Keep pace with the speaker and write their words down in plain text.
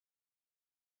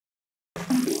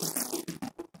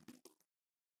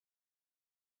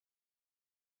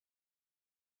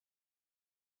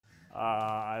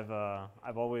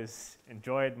I've always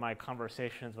enjoyed my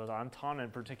conversations with Anton. In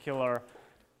particular,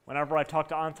 whenever I talk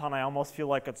to Anton, I almost feel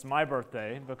like it's my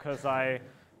birthday because I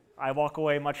walk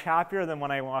away much happier than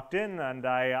when I walked in, and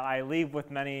I leave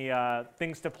with many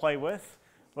things to play with,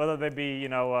 whether they be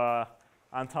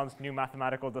Anton's new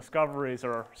mathematical discoveries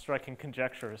or striking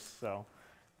conjectures. So,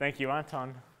 thank you,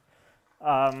 Anton.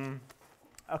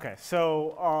 Okay,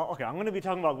 so I'm going to be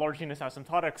talking about large genus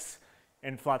asymptotics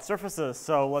in flat surfaces.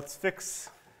 So let's fix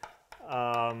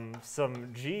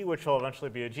some G, which will eventually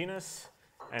be a genus,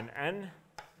 and N,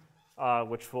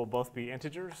 which will both be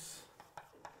integers.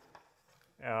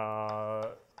 And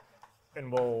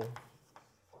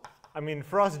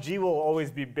for us, G will always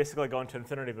be basically going to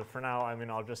infinity, but for now,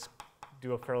 I'll just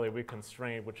do a fairly weak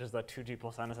constraint, which is that 2G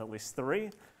plus N is at least 3.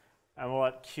 And we'll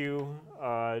let Q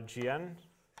Gn.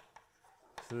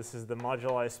 So this is the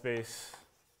moduli space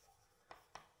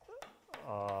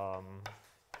of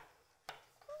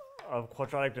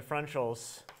quadratic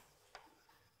differentials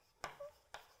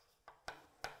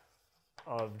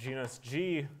of genus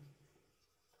G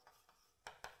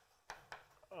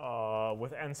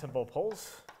with n simple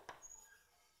poles.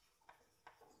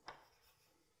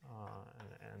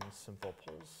 And n simple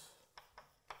poles.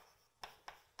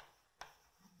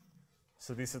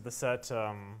 So these are the set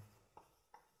of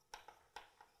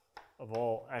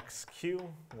all xq,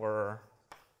 where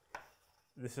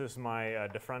this is my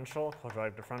differential,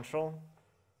 quadratic differential,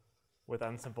 with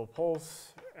n simple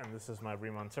poles, and this is my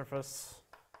Riemann surface.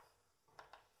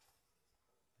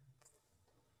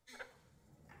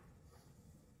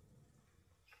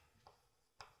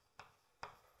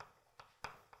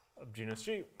 Of genus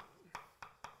G.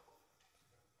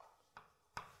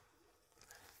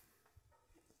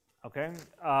 Okay,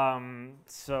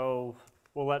 so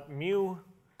we'll let mu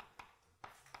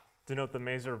denote the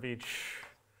measure of each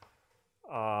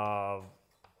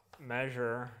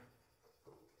measure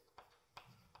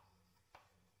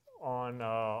on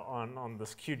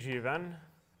this QG of n.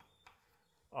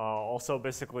 Also,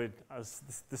 basically, as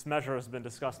this measure has been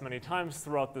discussed many times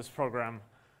throughout this program,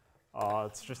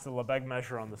 it's just a Lebesgue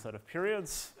measure on the set of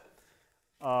periods.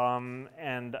 We'll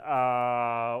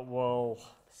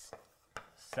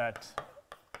set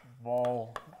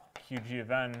vol QG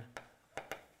of n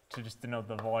to just denote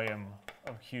the volume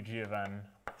of QG of n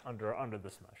under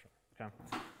this measure.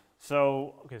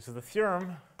 Okay, so the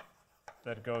theorem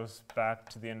that goes back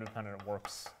to the independent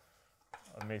works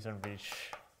of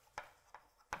Mason-Veitch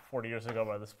 40 years ago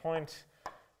by this point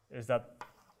is that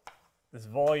this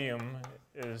volume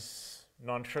is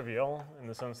non-trivial in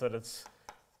the sense that it's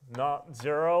not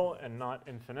zero and not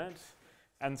infinite.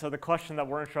 And so the question that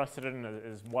we're interested in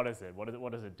is what is it?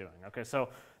 What is it doing? Okay, so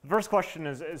the first question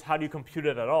is how do you compute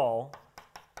it at all?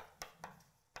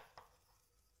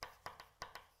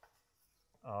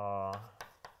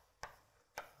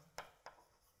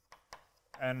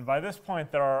 And by this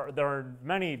point, there are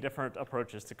many different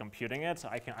approaches to computing it.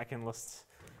 I can list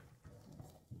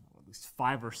at least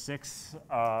 5 or 6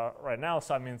 right now.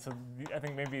 So I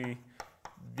think maybe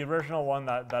the original one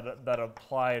that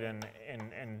applied in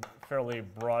fairly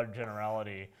broad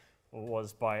generality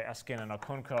was by Eskin and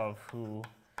Akunkov, who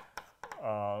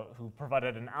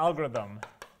provided an algorithm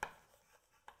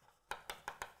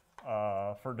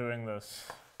for doing this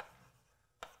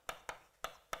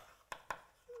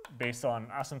based on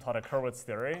asymptotic Hurwitz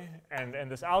theory, and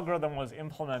this algorithm was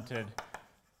implemented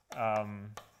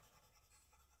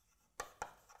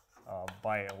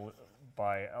by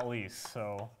Elise.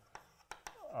 So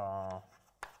about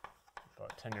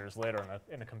 10 years later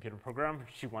in a computer program,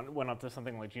 she went up to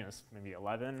something like genus maybe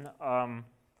 11,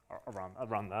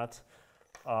 around that.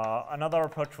 Another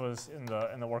approach was in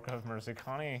the work of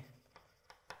Mirzakhani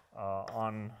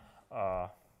on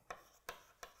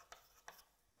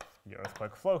the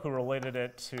earthquake flow, who related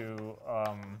it to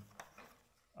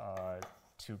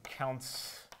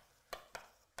counts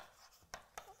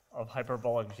of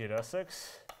hyperbolic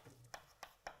geodesics.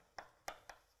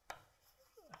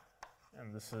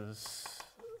 And this is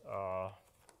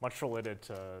much related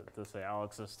to say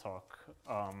Alex's talk,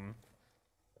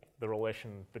 the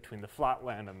relation between the flat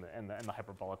land and the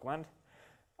hyperbolic land.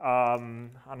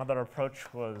 Another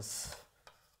approach was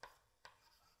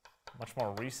much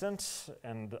more recent,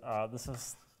 and this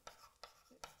is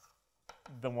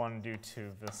the one due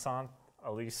to Vincent,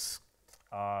 Elise,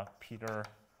 Peter,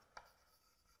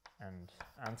 and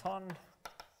Anton.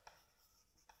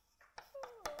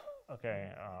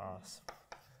 Okay,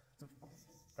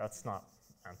 that's not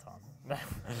Anton.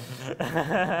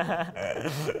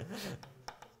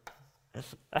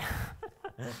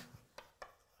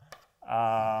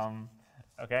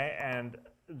 Okay, and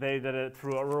they did it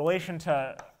through a relation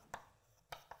to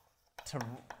to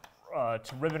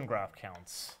ribbon graph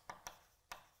counts.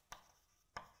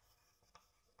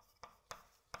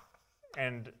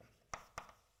 And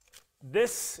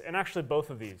this, and actually both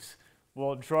of these,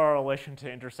 will draw a relation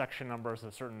to intersection numbers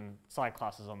of certain psi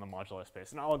classes on the moduli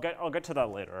space. And I'll get to that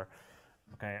later.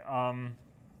 Okay.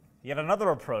 Yet another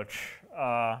approach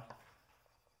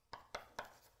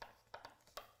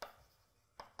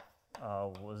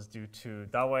was due to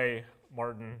Dawei,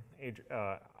 Martin,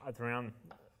 Adrian,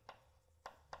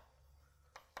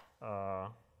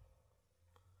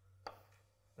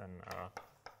 then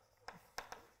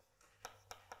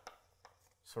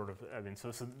sort of, I mean,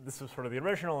 so this was sort of the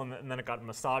original, and then it got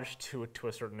massaged to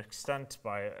a certain extent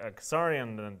by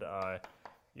Kasarian and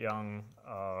Young,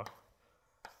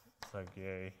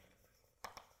 Sergei,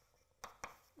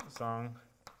 Zhang.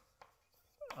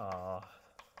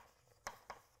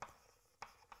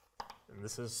 And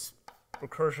this is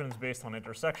recursions based on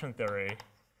intersection theory.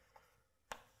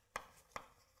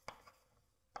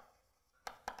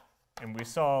 And we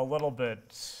saw a little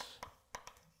bit,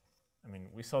 I mean,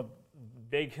 we saw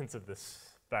vague hints of this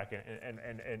back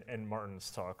in Martin's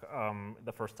talk,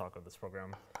 the first talk of this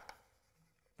program,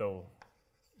 though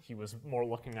he was more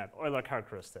looking at Euler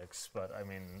characteristics, but I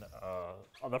mean,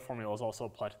 other formulas also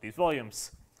apply to these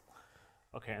volumes.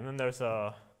 Okay, and then there's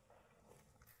a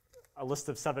list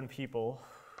of 7 people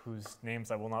whose names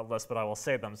I will not list, but I will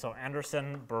say them. So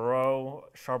Anderson, Barreau,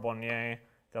 Charbonnier,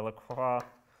 Delacroix,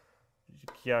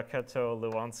 Giacchetto,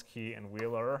 Lewansky, and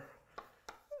Wheeler.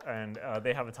 And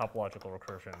they have a topological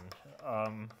recursion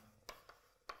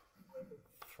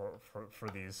for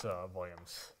these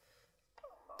volumes.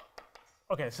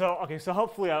 Okay, so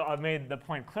hopefully I've made the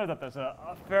point clear that there's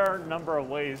a fair number of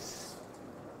ways.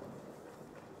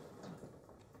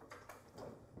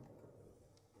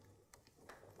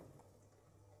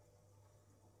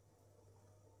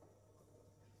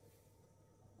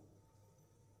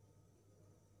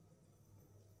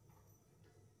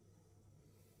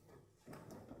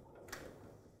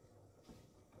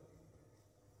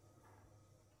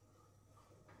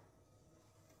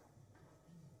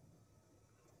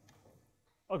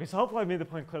 Okay, so hopefully I made the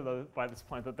point clear by this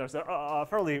point that there's a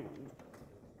fairly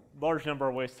large number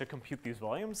of ways to compute these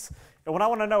volumes. And what I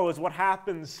want to know is what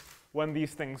happens when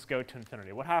these things go to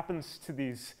infinity. What happens to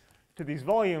these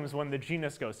volumes when the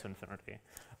genus goes to infinity?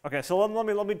 Okay, so let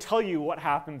me tell you what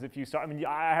happens if you start. I mean,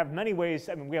 I have many ways.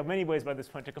 I mean, we have many ways by this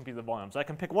point to compute the volumes. I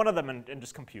can pick one of them and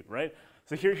just compute, right?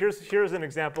 So here's an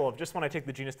example of just when I take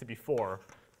the genus to be 4,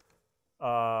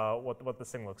 what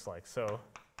this thing looks like. So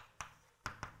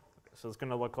it's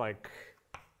going to look like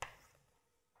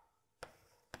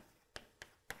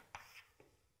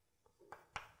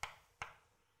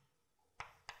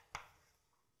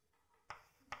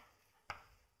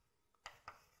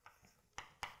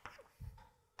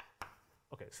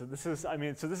so this is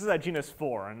at genus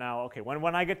 4, and now, okay,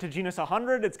 when I get to genus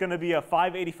 100, it's going to be a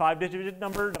 585-digit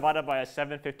number divided by a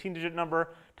 715-digit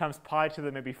number times pi to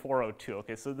the maybe 402.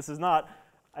 Okay, so this is not,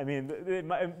 I mean,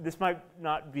 this might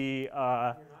not be. You're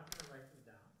not going to write them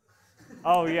down.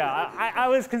 Oh yeah, I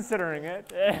was considering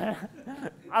it.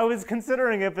 I was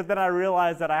considering it, but then I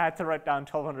realized that I had to write down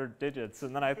 1,200 digits,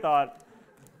 and then I thought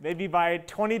maybe by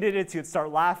 20 digits you'd start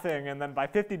laughing, and then by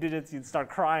 50 digits you'd start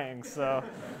crying. So.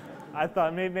 I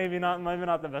thought maybe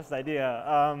not the best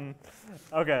idea.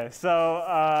 Okay, so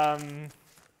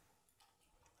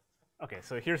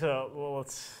here's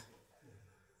let's.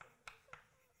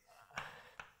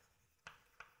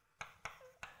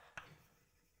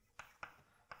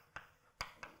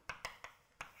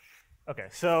 Okay,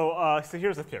 so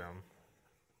here's a theorem.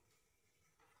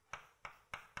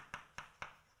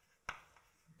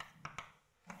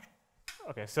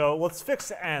 Okay, so let's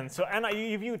fix n. So n,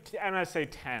 you view n as say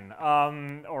 10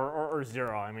 or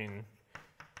 0. I mean,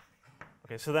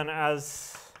 okay. So then,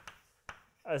 as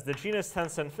the genus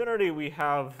tends to infinity, we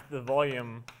have the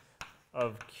volume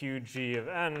of qg of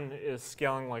n is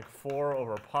scaling like 4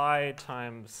 over pi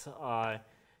times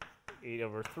 8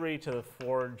 over 3 to the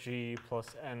 4g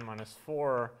plus n minus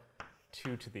 4,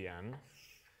 2 to the n.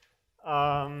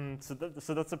 So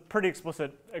that's a pretty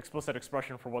explicit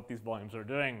expression for what these volumes are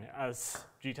doing as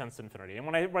g tends to infinity. And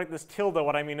when I write this tilde,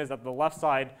 what I mean is that the left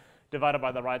side divided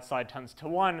by the right side tends to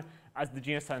 1 as the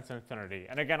genus tends to infinity.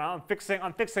 And again, I'm fixing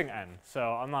n, so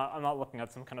I'm not looking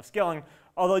at some kind of scaling.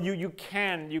 Although you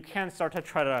can start to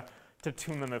try to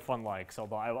tune them if one likes.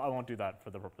 Although I won't do that for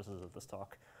the purposes of this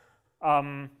talk.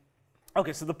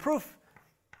 Okay, so the proof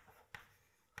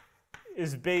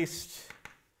is based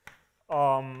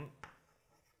on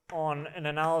an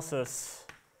analysis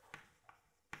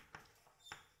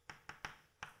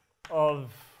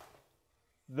of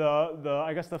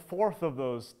I guess the fourth of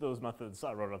those methods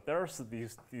I wrote up there. So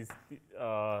these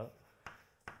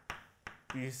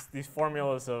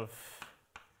formulas of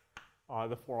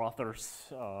the four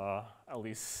authors,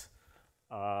 Elise,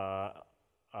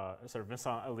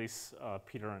 Vincent, Elise,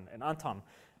 Peter, and Anton.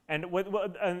 And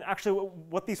actually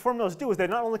what these formulas do is they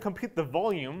not only compute the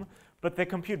volume, but they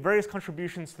compute various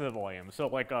contributions to the volume. So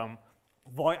like,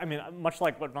 much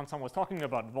like what Vincent was talking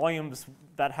about, volumes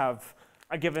that have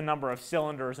a given number of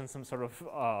cylinders and some sort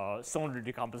of cylinder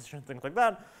decomposition, things like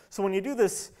that. So when you do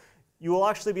this, you will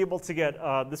actually be able to get,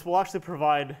 this will actually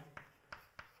provide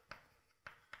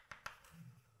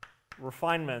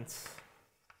refinements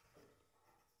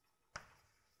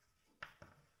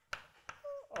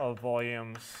of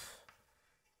volumes,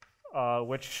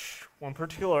 which, in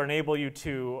particular, enable you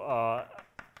to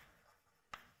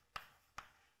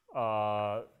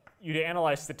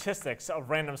analyze statistics of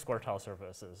random square tile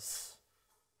surfaces.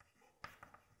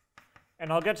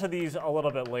 And I'll get to these a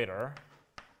little bit later.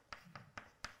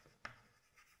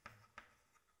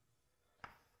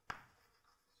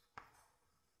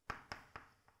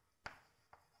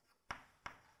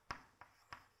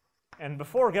 And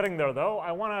before getting there, though,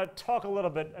 I want to talk a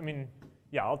little bit,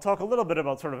 I'll talk a little bit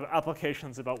about sort of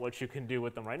applications about what you can do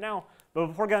with them right now. But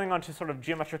before getting on to sort of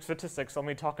geometric statistics, let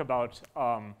me talk about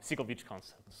Siegel-Veitch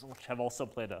constants, which have also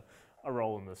played a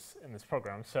role in this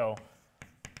program. So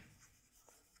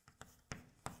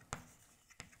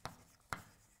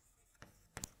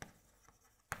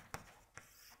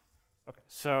okay,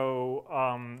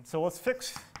 so let's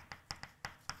fix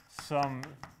some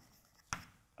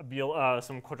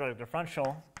quadratic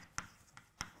differential,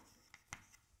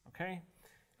 okay?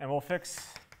 And we'll fix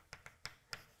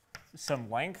some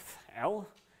length, L,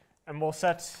 and we'll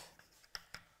set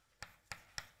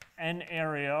n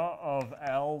area of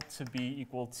L to be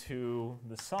equal to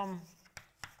the sum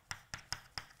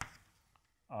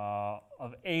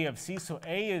of A of C. So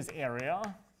A is area,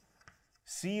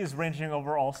 C is ranging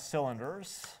over all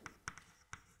cylinders.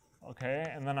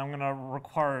 Okay, and then I'm going to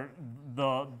require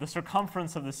the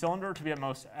circumference of the cylinder to be at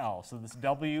most L. So this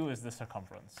W is the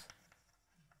circumference.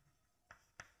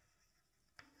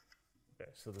 Okay,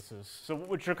 so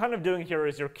what you're kind of doing here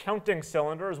is you're counting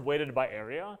cylinders weighted by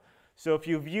area. So if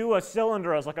you view a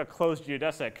cylinder as like a closed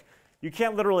geodesic, you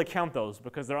can't literally count those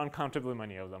because there are uncountably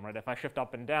many of them, right? If I shift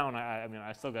up and down,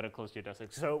 I still get a closed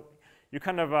geodesic. So you're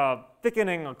kind of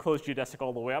thickening a closed geodesic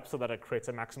all the way up so that it creates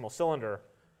a maximal cylinder.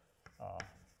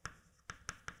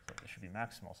 Be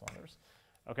maximal cylinders,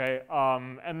 okay,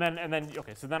 and then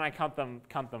okay, so then I count them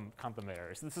by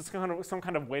area. So this is some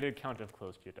kind of weighted count of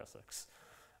closed geodesics,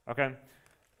 okay.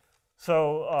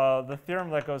 So the theorem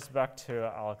that goes back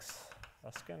to Alex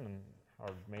Eskin and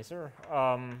Howard Maser,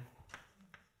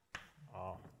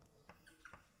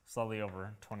 slightly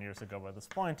over 20 years ago by this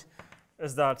point,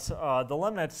 is that the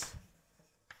limit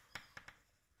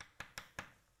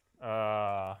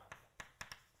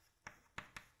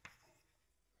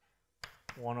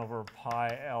 1 over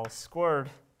pi L squared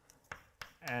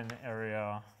n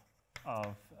area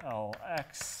of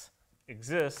Lx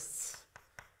exists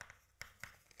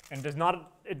and does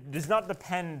not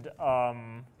depend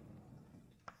on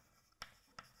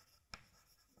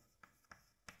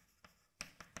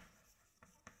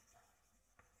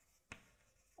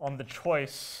the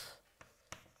choice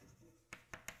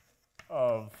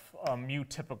of mu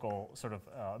typical, sort of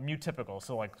mu typical,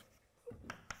 so like,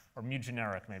 or mu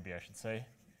generic, maybe I should say,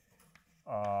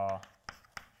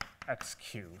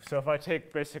 xq. So if I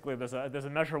take basically there's a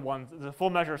measure one, there's a full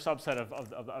measure subset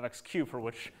of xq for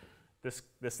which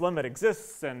this limit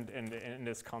exists and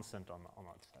is constant on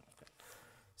that set. Okay.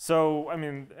 So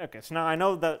so now I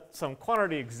know that some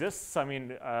quantity exists.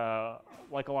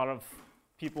 Like a lot of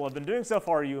people have been doing so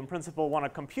far, you in principle want to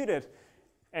compute it,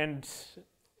 and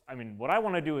what I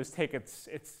want to do is take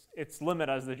its limit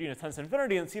as the genus tends to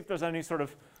infinity and see if there's any sort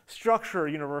of structure,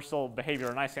 universal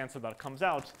behavior, nice answer that comes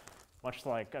out, much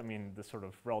like, this sort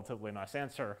of relatively nice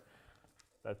answer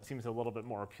that seems a little bit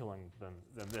more appealing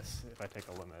than this if I take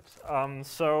a limit.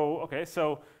 So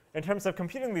in terms of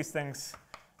computing these things,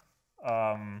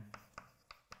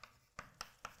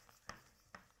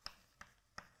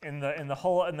 in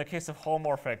the case of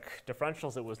holomorphic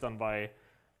differentials, it was done by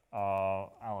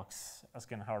Alex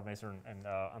Eskin, Howard Maser, and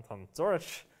Anton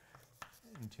Zorich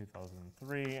in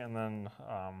 2003, and then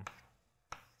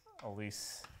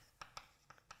Elise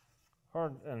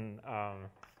Hard in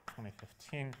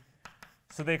 2015.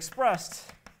 So they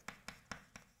expressed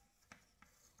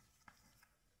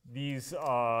these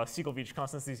Siegel-Veitch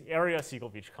constants, these area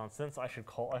Siegel-Veitch constants. I should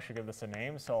give this a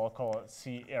name, so I'll call it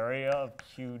C area of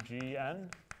QGN.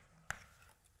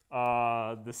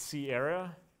 the C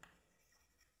area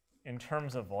in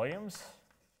terms of volumes.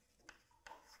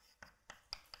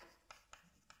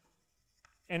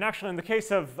 And actually, in the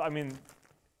case of, I mean,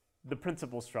 the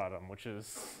principal stratum, which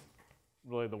is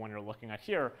really the one you're looking at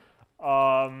here,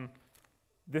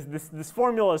 this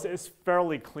formula is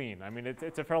fairly clean. I mean,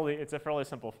 it's a fairly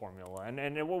simple formula,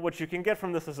 and what you can get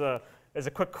from this is a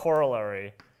quick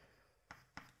corollary.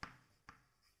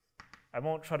 I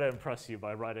won't try to impress you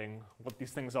by writing what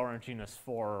these things are in genus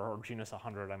 4 or genus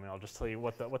 100. I mean, I'll just tell you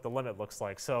what the limit looks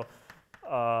like. So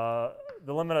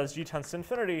the limit as g tends to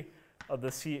infinity of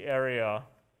the C area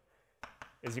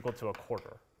is equal to a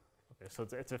quarter. Okay, so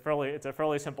it's a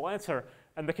fairly simple answer,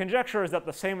 and the conjecture is that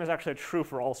the same is actually true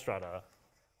for all strata.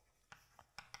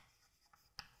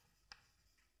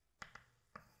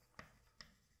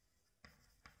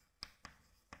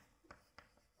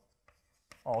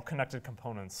 All connected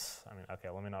components. I mean, okay,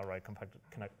 let me not write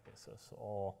connected basis.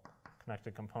 All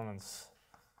connected components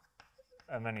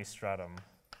of any stratum.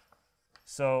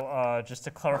 So just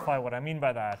to clarify what I mean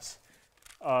by that,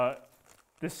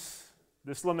 this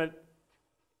limit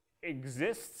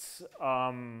exists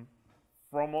for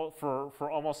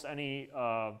almost any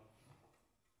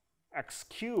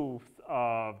xq.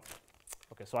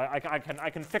 Okay, so I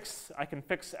can fix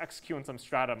xq in some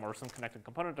stratum or some connected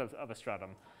component of a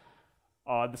stratum.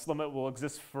 This limit will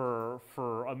exist for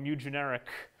a mu generic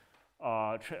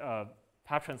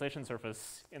path translation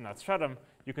surface in that stratum.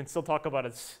 You can still talk about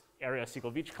its area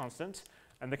equal Veitch constant,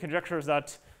 and the conjecture is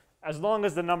that as long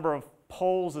as the number of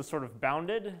poles is sort of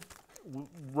bounded,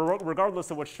 regardless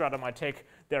of which stratum I take,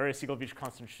 the area equal Veitch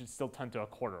constant should still tend to a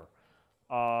quarter.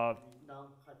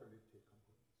 Non-hyperelliptic.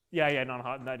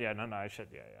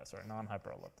 Sorry,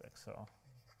 non-hyperelliptic. So.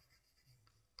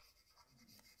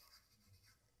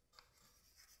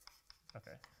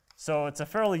 Okay, so it's a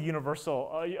fairly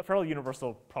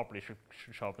universal property should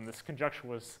show up, and this conjecture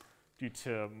was due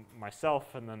to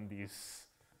myself and then these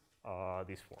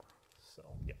four.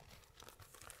 So yeah.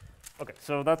 Okay,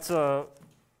 so that's okay,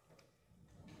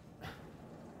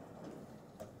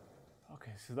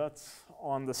 so that's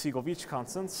on the Siegel-Veitch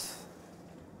constants.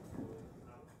 Here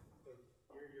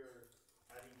you're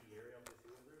adding the area of the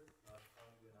cylinder, not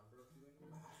counting the number of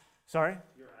cylinders. Sorry.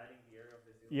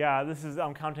 Yeah,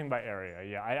 I'm counting by area.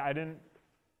 Yeah, I didn't.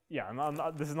 Yeah,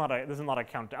 this is not a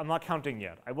count. I'm not counting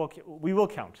yet. We will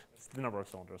count the number of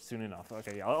cylinders soon enough.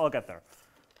 Okay, yeah, I'll get there.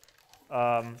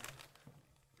 Okay.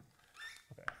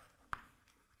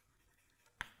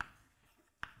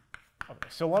 Okay.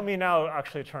 So let me now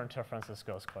actually turn to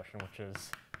Francisco's question, which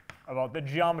is about the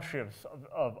geometry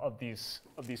of these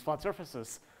flat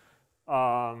surfaces.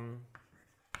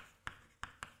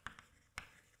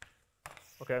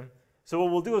 Okay. So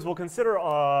what we'll do is we'll consider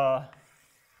a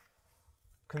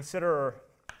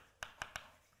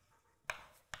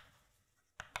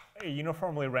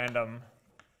uniformly random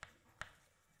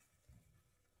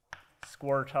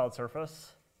square tiled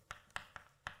surface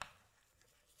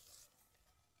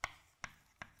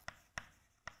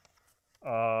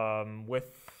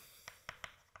with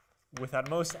at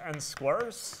most n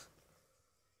squares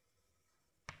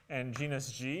and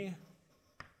genus G.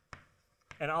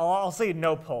 And I'll say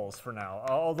no poles for now.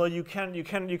 Although you can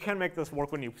make this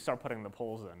work when you start putting the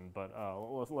poles in, but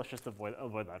let's just avoid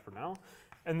that for now.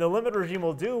 And the limit regime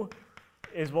we'll do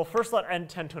is we'll first let n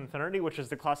tend to infinity, which is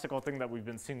the classical thing that we've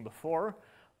been seeing before,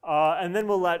 and then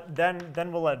we'll let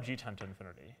g tend to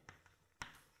infinity.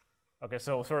 Okay,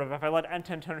 so sort of if I let n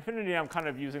tend to infinity, I'm kind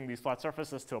of using these flat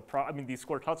surfaces these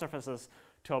square tiled surfaces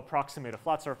to approximate a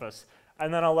flat surface.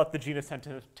 And then I'll let the genus tend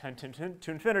to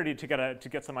infinity to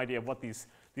get some idea of what these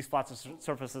flat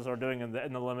surfaces are doing in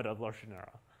the limit of Large genera.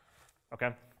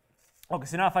 Okay. Okay.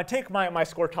 So now if I take my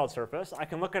square tiled surface, I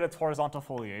can look at its horizontal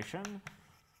foliation.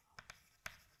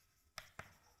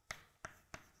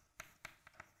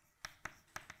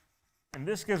 And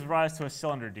this gives rise to a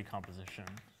cylinder decomposition.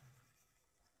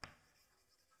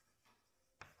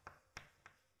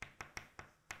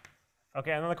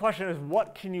 Okay, and then the question is,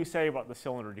 what can you say about the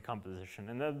cylinder decomposition?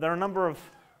 And there are a number of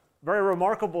very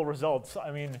remarkable results.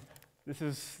 I mean, this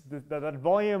is that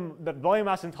volume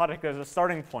asymptotic is a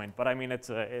starting point, but I mean it's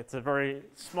a very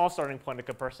small starting point in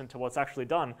comparison to what's actually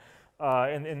done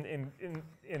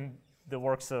in the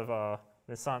works of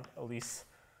Vincent, Elise,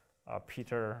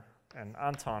 Peter, and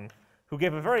Anton, who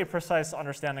gave a very precise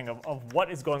understanding of what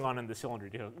is going on in the cylinder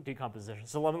decomposition.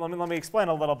 So let me explain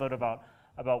a little bit about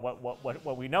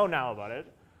what we know now about it.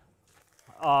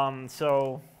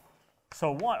 So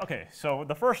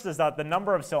the first is that the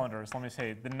number of cylinders, let me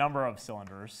say the number of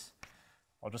cylinders,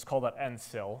 I'll just call that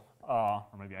n-sil, or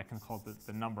maybe I can call it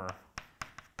the number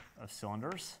of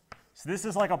cylinders. So this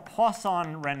is like a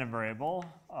Poisson random variable.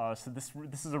 So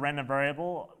this is a random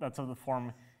variable that's of the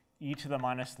form e to the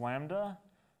minus lambda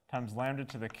times lambda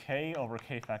to the k over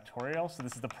k factorial. So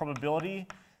this is the probability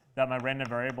that my random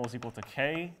variable is equal to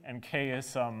k, and k is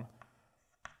some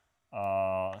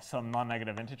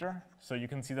non-negative integer. So you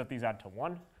can see that these add to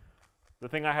 1. The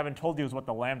thing I haven't told you is what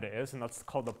the lambda is, and that's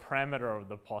called the parameter of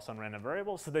the Poisson random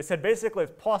variable. So they said basically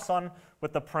it's Poisson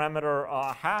with the parameter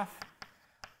half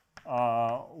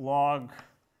log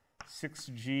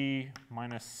 6g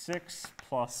minus 6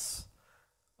 plus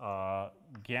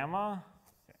gamma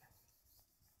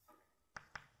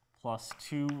plus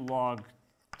 2 log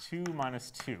 2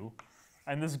 minus 2.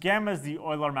 And this gamma is the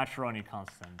Euler-Maccheroni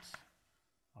constant.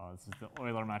 This is the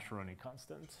Euler-Maccheroni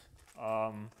constant.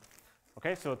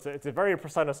 Okay, so it's a very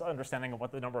precise understanding of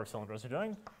what the number of cylinders are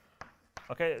doing.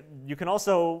 Okay, you can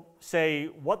also say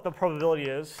what the probability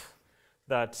is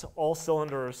that all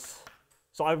cylinders,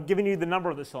 so I've given you the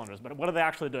number of the cylinders, but what are they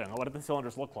actually doing? What do the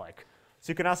cylinders look like? So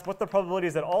you can ask what the probability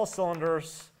is that all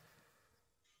cylinders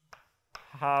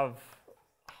have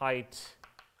height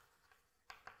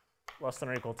less than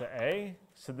or equal to a.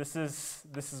 So this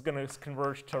is going to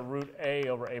converge to root a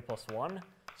over a plus 1.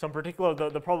 So in particular,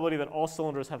 the probability that all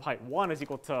cylinders have height 1 is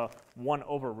equal to 1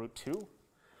 over root 2.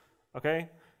 Okay?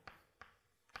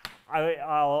 There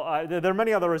are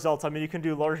many other results. I mean, you can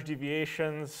do large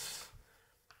deviations.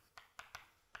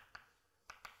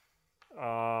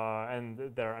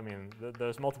 And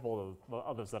there's multiple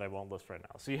others that I won't list right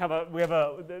now. So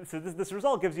so this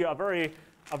result gives you a very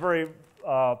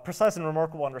precise and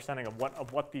remarkable understanding of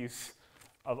what the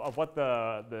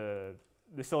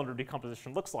cylinder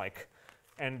decomposition looks like.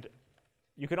 And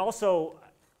you can also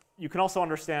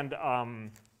understand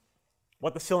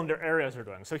what the cylinder areas are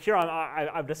doing. So here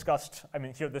I've discussed. I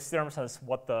mean, here this theorem says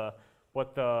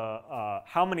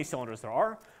how many cylinders there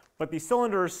are. But these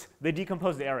cylinders, they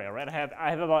decompose the area, right? I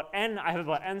have about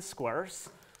n squares,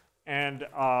 and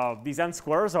these n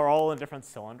squares are all in different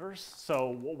cylinders.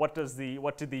 So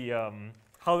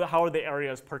how are the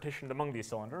areas partitioned among these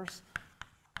cylinders?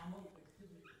 Amol, excuse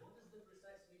me, what is the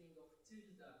precise meaning of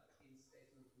tilde in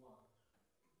statement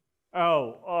 1?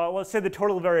 Oh, let's say the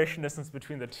total variation distance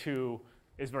between the two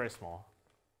is very small,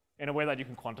 in a way that you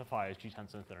can quantify as g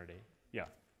tends to infinity. Yeah,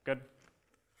 good.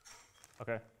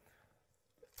 Okay.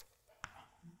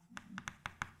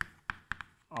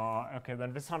 Okay,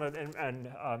 then Visan and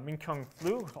Minkyung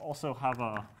Lu also have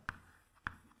a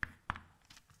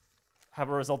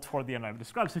result toward the end I've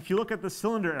described. So if you look at the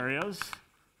cylinder areas,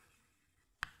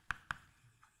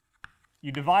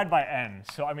 you divide by n.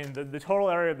 So I mean, the total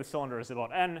area of the cylinder is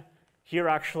about n. Here,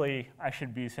 actually, I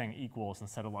should be saying equals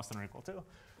instead of less than or equal to.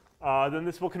 Then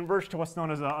this will converge to what's known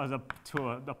as the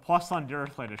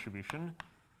Poisson-Dirichlet distribution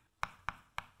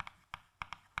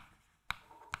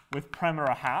with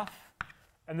parameter half.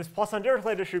 And this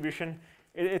Poisson-Dirichlet distribution,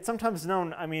 it's sometimes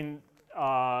known, I mean,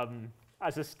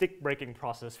 as a stick-breaking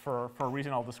process for a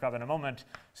reason I'll describe in a moment.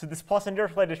 So this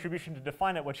Poisson-Dirichlet distribution, to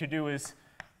define it, what you do is,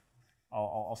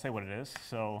 I'll say what it is.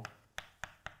 So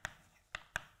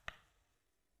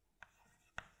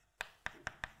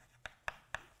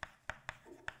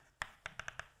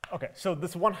okay, so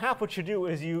this 1/2, what you do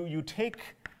is you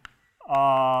take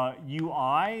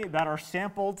ui that are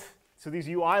sampled. So these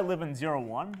ui live in 0,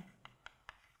 1.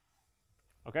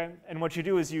 Okay, and what you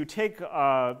do is you take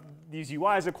these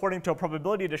ui's according to a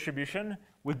probability distribution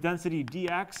with density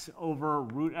dx over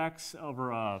root x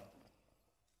over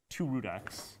 2 root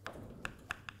x.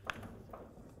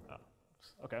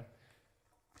 Okay,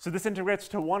 so this integrates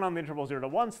to 1 on the interval 0 to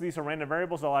 1. So these are random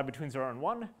variables that lie between 0 and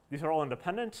 1. These are all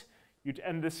independent. You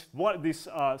have x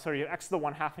to the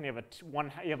 1/2, and you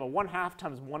have a 1/2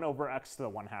 times 1 over x to the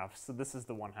 1/2. So this is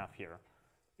the 1/2 here.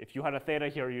 If you had a theta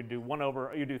here, you do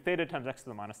theta times x to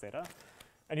the minus theta,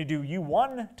 and you do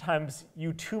u1 times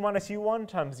u2 minus u1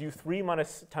 times u3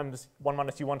 times 1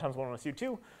 minus u1 times 1 minus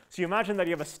u2. So you imagine that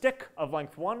you have a stick of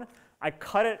length 1. I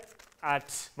cut it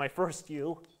at my first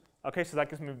u. Okay, so that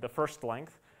gives me the first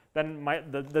length. Then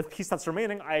the piece that's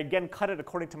remaining, I again cut it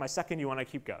according to my second u, and I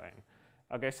keep going.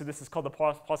 Okay, so this is called the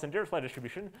Poisson-Dirichlet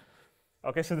distribution.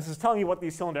 Okay, so this is telling you what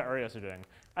these cylinder areas are doing.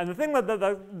 And the thing that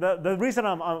the reason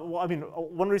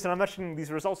one reason I'm mentioning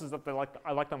these results is that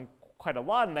I like them quite a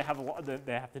lot, and they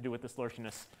have to do with these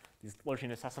Lorentz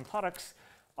asymptotics.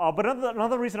 But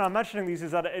another reason I'm mentioning these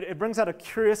is that it brings out a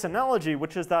curious analogy,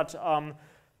 which is that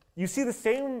you see the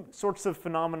same sorts of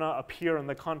phenomena appear in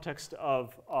the context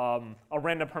of a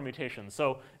random permutation.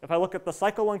 So if I look at the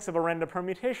cycle lengths of a random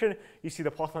permutation, you see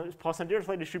the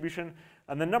Poisson-Dirichlet distribution,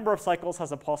 and the number of cycles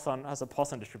has a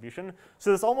Poisson distribution.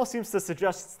 So this almost seems to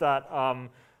suggest that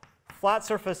flat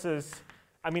surfaces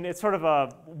I mean, it's sort of a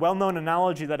well-known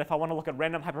analogy that if I want to look at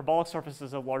random hyperbolic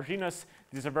surfaces of large genus,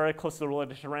 these are very closely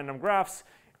related to random graphs.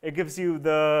 It gives you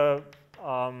the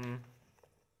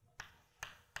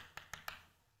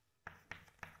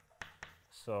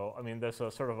so I mean, there's a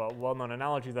sort of a well-known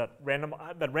analogy that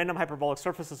random hyperbolic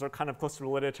surfaces are kind of closely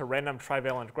related to random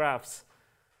trivalent graphs.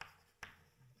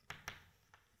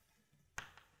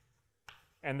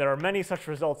 And there are many such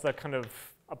results that kind of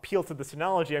appeal to this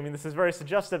analogy. I mean, this is very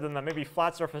suggestive in that maybe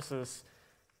flat surfaces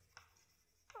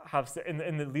have,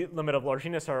 in the limit of large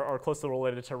genus, are closely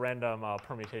related to random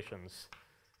permutations.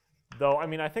 Though, I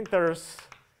mean, I think there's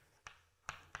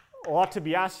a lot to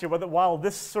be asked here. Whether, while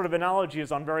this sort of analogy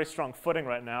is on very strong footing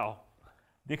right now,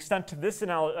 the extent to this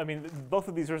analogy, I mean, both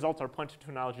of these results are pointing to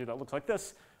an analogy that looks like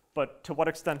this, but to what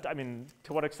extent, I mean,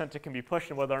 to what extent it can be pushed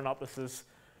and whether or not this is,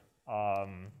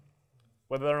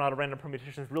 whether or not a random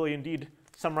permutation is really indeed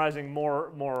summarizing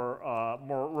more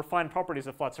refined properties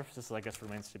of flat surfaces, I guess,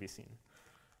 remains to be seen.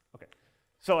 Okay.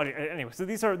 So anyway, so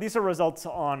these are results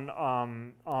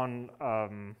on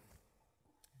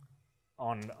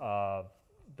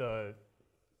the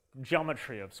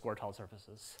geometry of square tile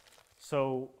surfaces.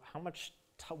 So how much?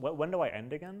 When do I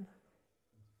end again?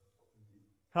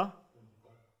 Huh?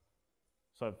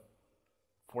 So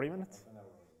 40 minutes?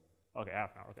 Okay,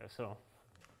 half an hour. Okay, so.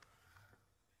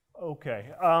 Okay.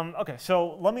 Okay.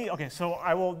 So let me. Okay. So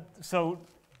I will. So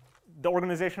the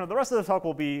organization of the rest of the talk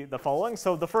will be the following.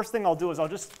 So the first thing I'll do is I'll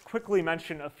just quickly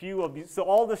mention a few of these. So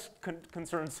all this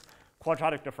concerns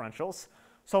quadratic differentials.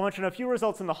 So I'll mention a few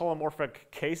results in the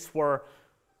holomorphic case where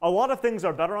a lot of things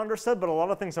are better understood, but a lot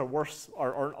of things are worse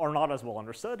are not as well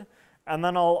understood. And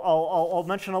then I'll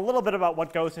mention a little bit about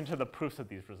what goes into the proofs of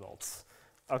these results.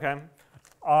 Okay.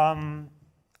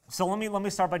 So let me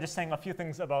start by just saying a few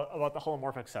things about the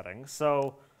holomorphic setting.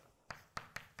 So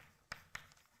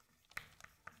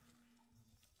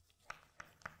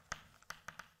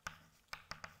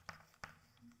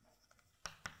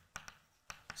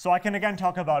I can again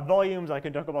talk about volumes. I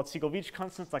can talk about Siegel-Veitch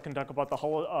constants. I can talk about the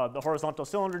horizontal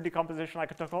cylinder decomposition. I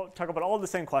can talk about all the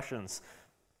same questions,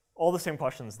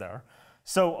 there.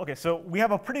 So okay, so we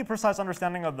have a pretty precise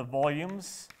understanding of the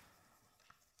volumes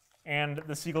and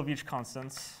the Siegel-Veitch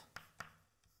constants.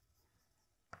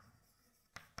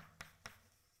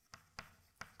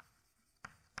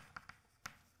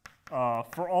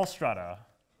 For all strata.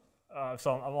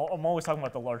 So I'm always talking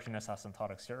about the large genus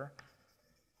asymptotics here.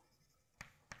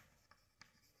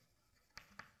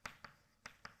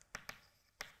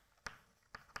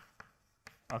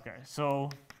 Okay, so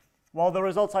while the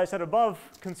results I said above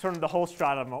concern the whole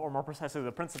stratum, or more precisely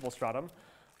the principal stratum,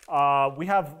 we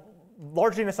have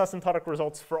large genus asymptotic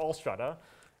results for all strata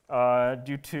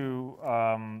due to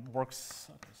works,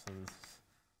 okay, so this is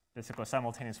basically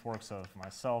simultaneous works of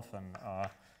myself and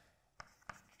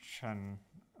Chen,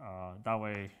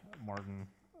 Dawei, Martin,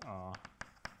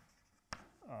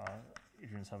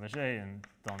 Adrian Savaget, and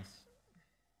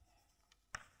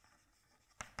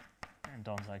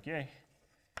Don Zagier.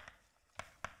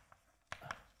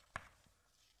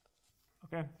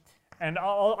 Okay, and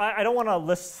I don't want to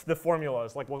list the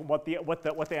formulas, like what the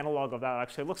analog of that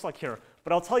actually looks like here,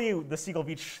 but I'll tell you the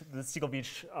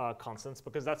Siegel-Veitch constants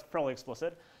because that's fairly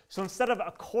explicit. So instead of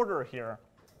a quarter here,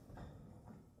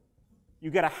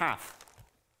 you get a half.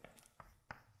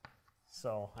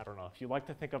 So I don't know if you like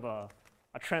to think of a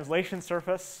translation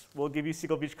surface will give you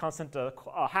Siegel-Veitch constant a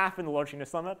half in the large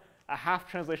genus limit. A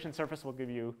half translation surface will give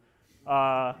you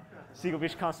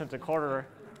Siegel-Veitch constant a quarter.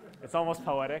 It's almost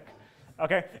poetic.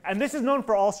 Okay, and this is known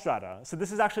for all strata. So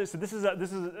this is actually,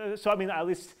 so I mean, at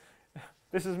least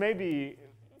this is maybe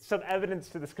some evidence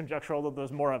to this conjecture, although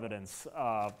there's more evidence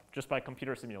just by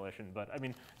computer simulation. But I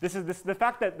mean, the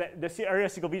fact that the area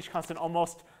Siegel-Veitch constant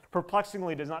almost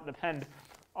perplexingly does not depend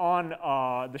on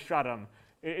the stratum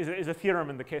is a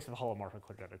theorem in the case of holomorphic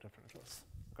quadratic differentials.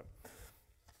 Okay.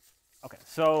 Okay.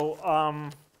 So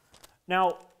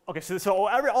now. Okay, so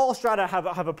all strata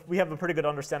we have a pretty good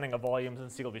understanding of volumes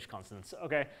and Siegel-Veitch constants.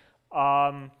 Okay,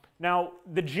 now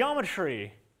the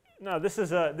geometry. No, this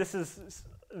is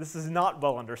not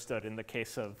well understood in the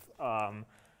case of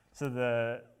so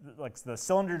the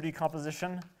cylinder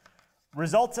decomposition.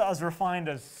 Results as refined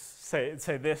as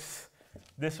say this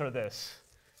or this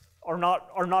are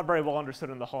not very well understood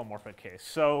in the holomorphic case.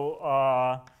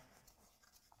 So.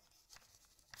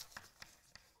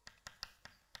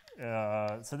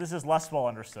 So this is less well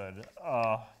understood.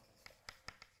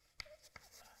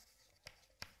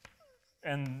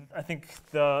 And I think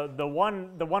the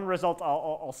one result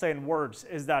I'll say in words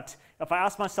is that if I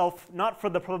ask myself not for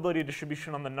the probability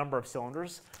distribution on the number of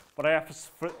cylinders, but I have to,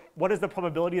 what is the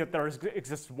probability that there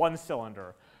exists one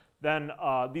cylinder, then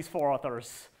these four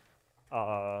authors,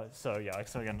 so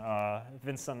again,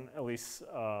 Vincent, Elise,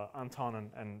 Anton,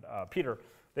 and Peter,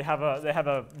 they have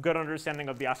a good understanding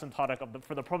of the asymptotic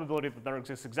for the probability that there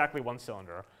exists exactly one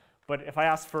cylinder. But if I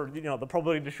ask for the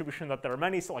probability distribution that there are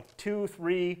many, so like 2,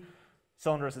 3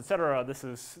 cylinders, etc., this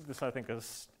I think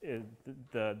is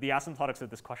the asymptotics of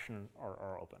this question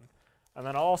are open. And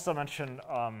then I'll also mention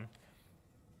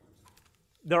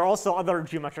there are also other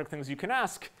geometric things you can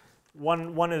ask.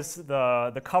 One is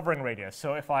the covering radius.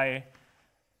 So if I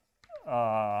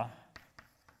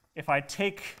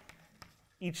take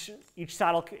each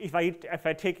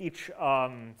take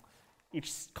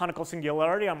each conical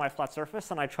singularity on my flat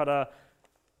surface and I try to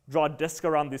draw a disk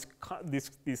around these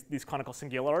conical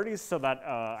singularities so that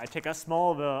I take as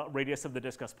small of a radius of the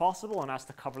disk as possible and ask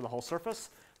to cover the whole surface,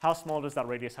 how small does that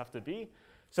radius have to be?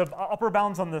 So upper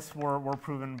bounds on this were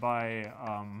proven by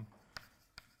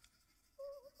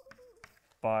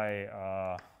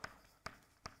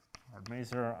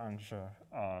Maser, Anja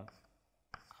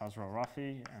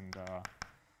Khazra-Rafi, and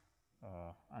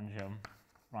Anja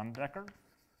Rondecker.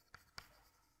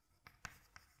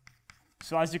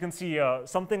 So as you can see,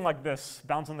 something like this,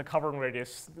 bounds on the covering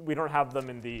radius, we don't have them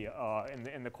in the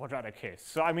quadratic case.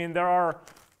 So I mean, there are,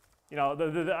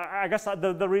 I guess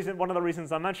the reason, one of the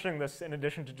reasons I'm mentioning this, in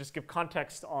addition to just give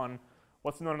context on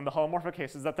what's known in the holomorphic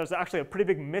case, is that there's actually a pretty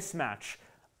big mismatch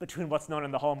between what's known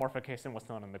in the holomorphic case and what's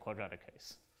known in the quadratic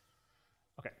case.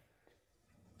 Okay.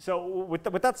 So with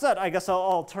that said, I guess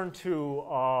I'll turn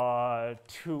to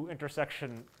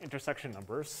intersection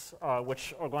numbers,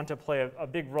 which are going to play a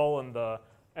big role in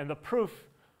the proof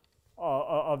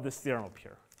of this theorem up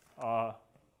here.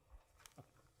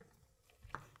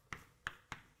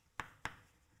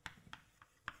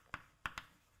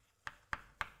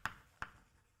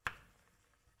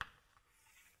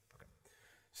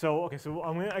 So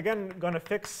I'm again going to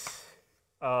fix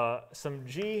some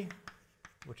g,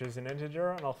 which is an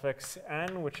integer, and I'll fix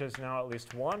n, which is now at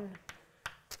least 1.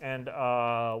 And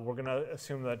we're going to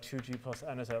assume that 2g plus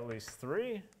n is at least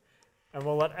 3. And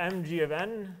we'll let mg of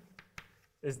n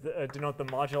is denote the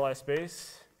moduli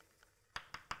space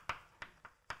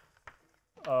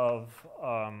of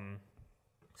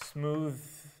smooth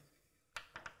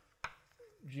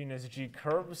genus G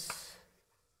curves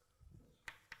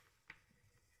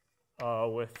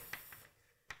with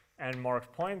n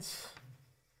marked points.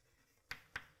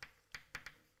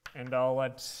 And I'll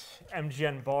let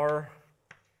mgn bar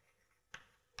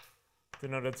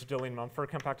denote its Deligne-Mumford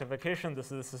compactification.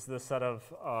 This is the set of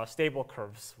stable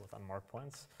curves with unmarked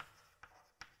points.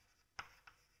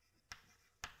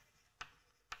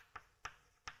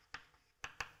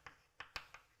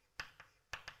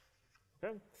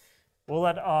 Okay. We'll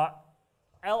let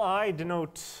Li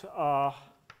denote,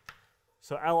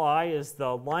 so Li is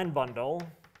the line bundle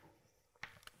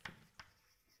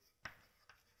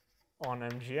on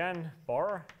mgn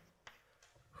bar,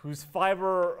 whose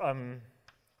fiber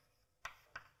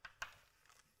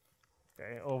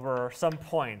over some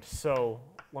point. So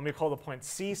let me call the point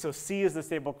C. So C is the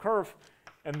stable curve,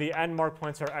 and the n marked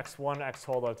points are x1, x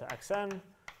whole out to xn.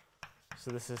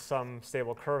 So this is some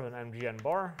stable curve in mgn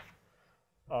bar.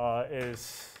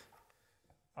 Is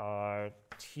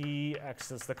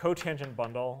Tx is the cotangent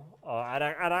bundle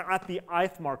at the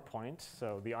ith marked point.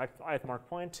 So the ith marked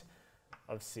point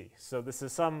of C. So this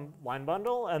is some line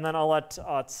bundle, and then I'll let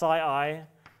psi I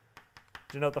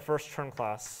denote the first term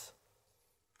class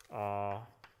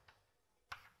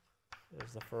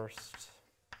is the first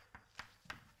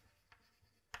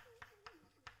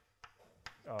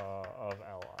of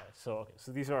Li. So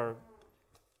these are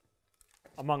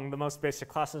among the most basic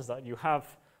classes that you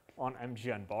have on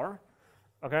mgn bar.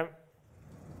 Okay.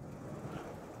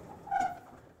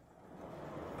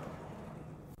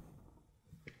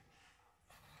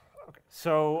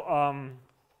 So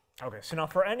so now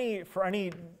for any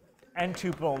n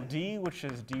tuple d, which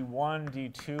is d1,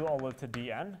 d2, all the way to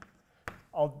dn,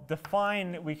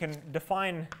 we can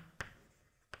define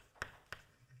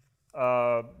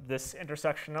this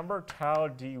intersection number tau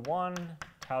d1,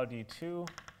 tau d2,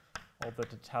 all the way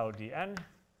to tau dn.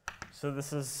 So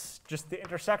this is just the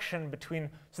intersection between.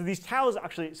 So these taus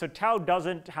actually. So tau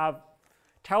doesn't have.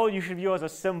 Tau you should view as a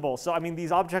symbol. So I mean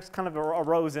these objects kind of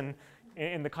arose in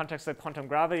the context of quantum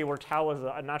gravity, where tau is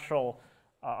a natural,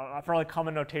 a fairly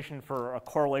common notation for a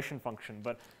correlation function.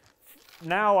 But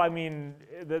now, I mean,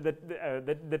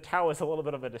 the tau is a little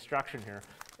bit of a distraction here.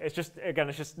 It's just, again,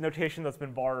 it's just notation that's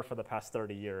been borrowed for the past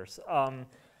 30 years.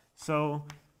 So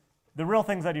the real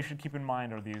things that you should keep in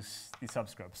mind are these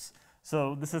subscripts.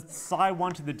 So this is psi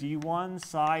 1 to the d1,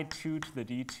 psi 2 to the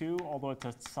d2, all the way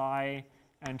to psi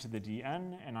n to the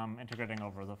dn, and I'm integrating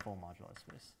over the full moduli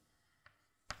space.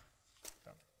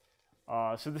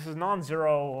 So this is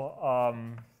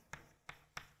non-zero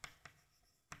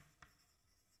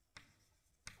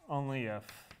only if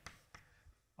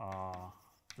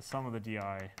the sum of the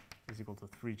di is equal to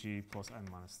 3g plus n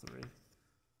minus 3.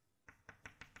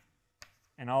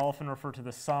 And I'll often refer to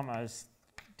the sum as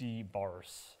d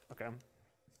bars. Okay.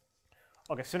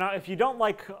 Okay. So now, if you don't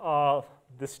like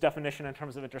this definition in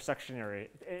terms of intersection theory,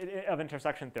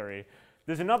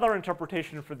 there's another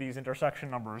interpretation for these intersection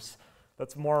numbers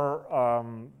that's more,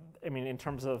 I mean, in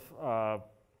terms of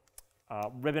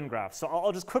ribbon graphs. So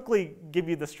I'll just quickly give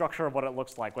you the structure of what it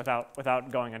looks like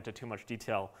without going into too much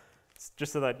detail,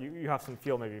 just so that you have some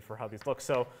feel maybe for how these look.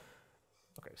 So,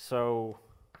 okay, so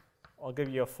I'll give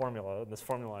you a formula. This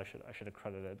formula I should have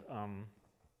credited.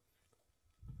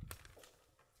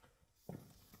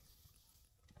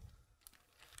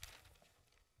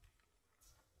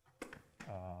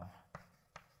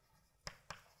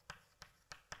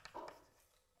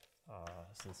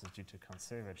 So this is due to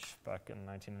Kontsevich back in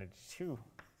 1982.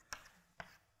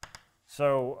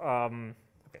 So,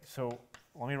 okay, so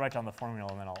let me write down the formula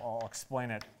and then I'll explain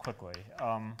it quickly.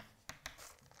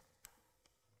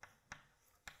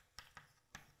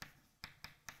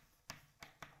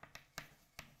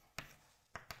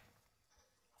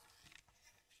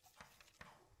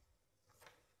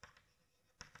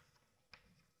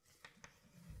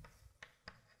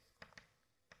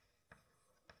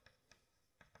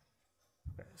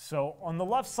 So on the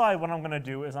left side, what I'm going to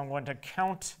do is I'm going to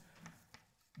count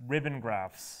ribbon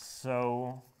graphs.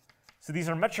 So these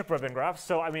are metric ribbon graphs.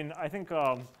 So I mean, I think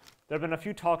there have been a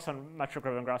few talks on metric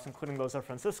ribbon graphs, including those of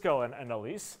Francisco and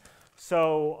Elise.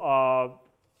 So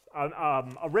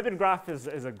a ribbon graph is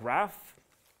a graph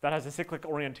that has a cyclic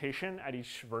orientation at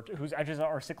each vertex, whose edges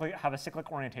are have a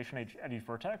cyclic orientation at each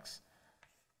vertex.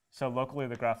 So locally,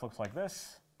 the graph looks like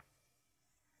this.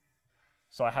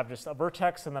 So I have just a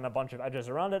vertex and then a bunch of edges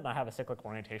around it, and I have a cyclic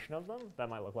orientation of them. That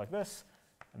might look like this.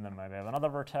 And then maybe I have another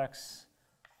vertex,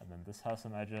 and then this has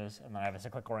some edges, and then I have a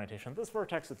cyclic orientation of this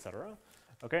vertex, etc.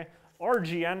 Okay,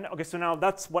 RGN, okay, so now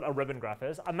that's what a ribbon graph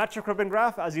is. A metric ribbon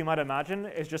graph, as you might imagine,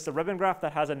 is just a ribbon graph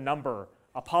that has a number,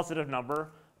 a positive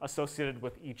number, associated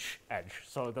with each edge.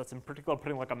 So that's in particular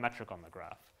putting like a metric on the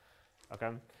graph.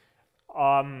 Okay.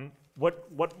 What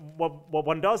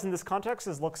one does in this context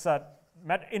is looks at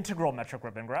integral metric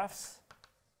ribbon graphs.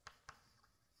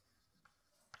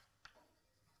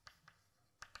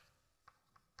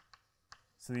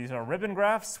 So these are ribbon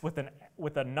graphs with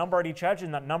a number at each edge,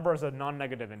 and that number is a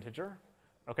non-negative integer,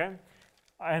 okay?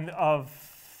 And of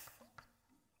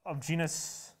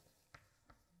genus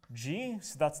G,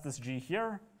 so that's this G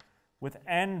here, with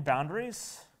n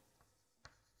boundaries.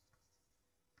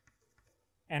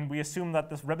 And we assume that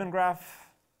this ribbon graph,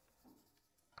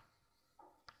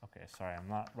 okay, sorry, I'm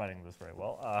not writing this very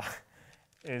well,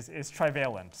 is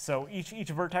trivalent. So each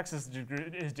vertex is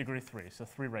degree 3, so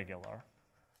 3 regular.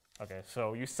 Okay,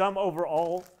 so you sum over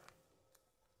all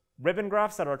ribbon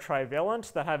graphs that are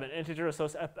trivalent that have an integer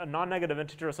a non-negative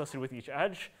integer associated with each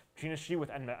edge, genus G with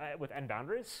n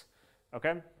boundaries.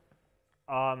 Okay,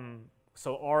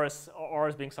 so R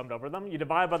is being summed over them. You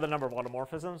divide by the number of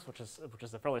automorphisms, which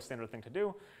is a fairly standard thing to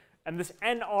do, and this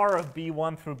nr of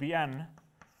B1 through Bn,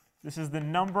 this is the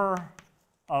number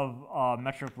of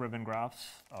metric ribbon graphs.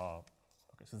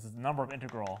 Okay, so this is the number of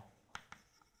integral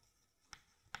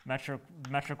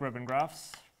metric ribbon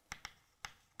graphs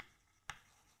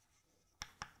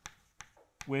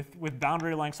with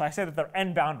boundary lengths. So I say that they're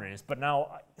n boundaries, but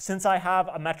now since I have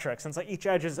a metric, since each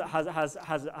edge has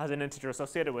an integer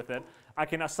associated with it, I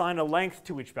can assign a length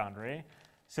to each boundary.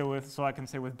 So I can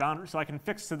say with boundary, so I can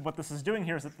fix what this is doing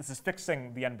here is that this is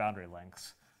fixing the n boundary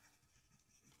lengths.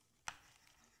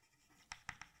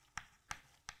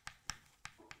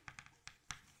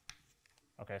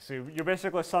 Okay, so you're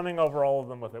basically summing over all of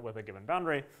them with a given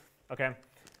boundary. Okay,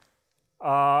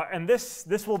 and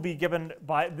this will be given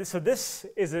by this. So this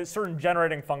is a certain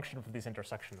generating function for these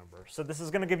intersection numbers. So this is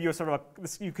going to give you a sort of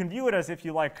you can view it as, if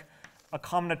you like, a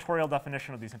combinatorial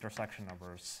definition of these intersection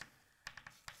numbers.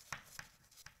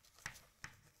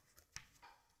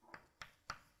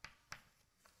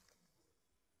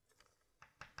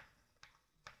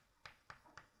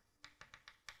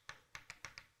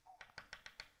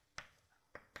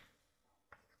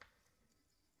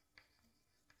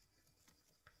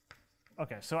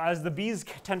 Okay, so as the b's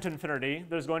tend to infinity,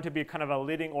 there's going to be kind of a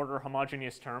leading order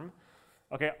homogeneous term,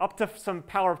 okay, up to some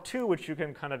power of 2, which you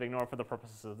can kind of ignore for the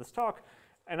purposes of this talk.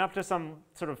 and up to some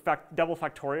sort of double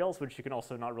factorials, which you can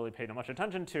also not really pay too much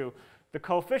attention to, the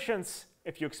coefficients,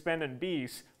 if you expand in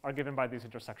B's, are given by these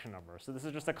intersection numbers. So this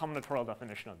is just a combinatorial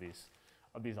definition of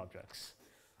these objects.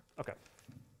 Okay,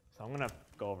 so I'm going to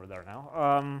go over there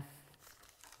now.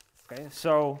 Okay,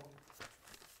 so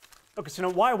now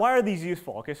why are these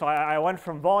useful? Okay, so I went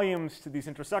from volumes to these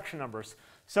intersection numbers.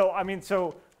 So I mean,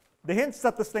 so the hints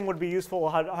that this thing would be useful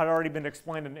had already been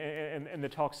explained in the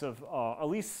talks of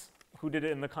Elise, who did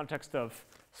it in the context of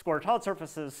square tiled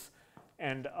surfaces,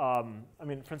 and I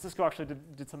mean Francisco actually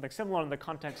did something similar in the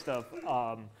context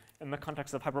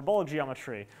of hyperbolic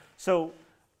geometry. So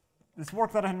this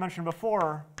work that I had mentioned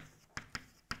before,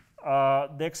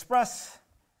 they express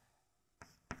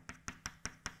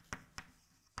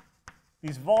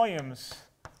these volumes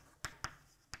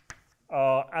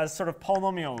as sort of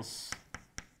polynomials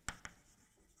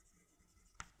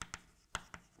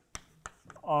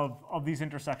of these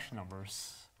intersection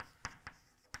numbers,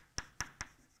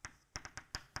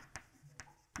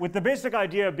 with the basic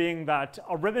idea being that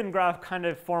a ribbon graph kind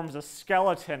of forms a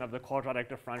skeleton of the quadratic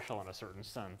differential in a certain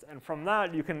sense, and from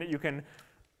that you can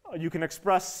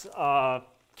express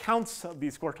counts of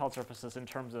these square tiled surfaces in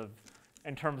terms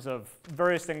of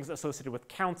various things associated with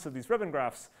counts of these ribbon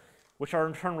graphs, which are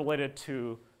in turn related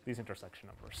to these intersection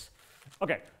numbers.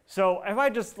 Okay, so if I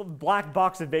just black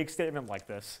box a vague statement like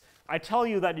this, I tell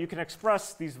you that you can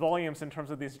express these volumes in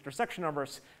terms of these intersection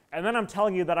numbers, and then I'm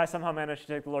telling you that I somehow managed to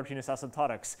take the large genus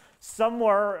asymptotics.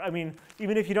 Somewhere, I mean,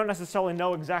 even if you don't necessarily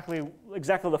know exactly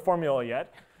the formula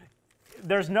yet,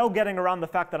 there's no getting around the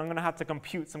fact that I'm going to have to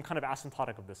compute some kind of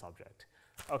asymptotic of this object.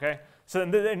 Okay, so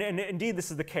and indeed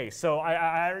this is the case. So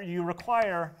you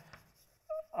require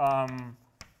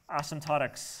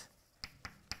asymptotics.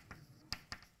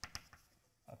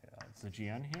 Okay, that's the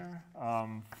GN here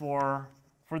for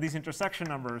these intersection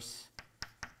numbers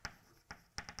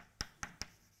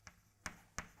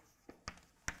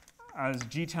as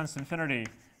G tends to infinity.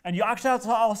 And you actually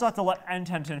also have to let n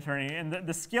tend to infinity. And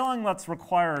the scaling that's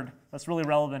required, that's really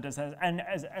relevant, is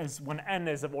as when n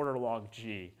is of order log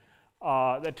G.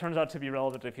 That turns out to be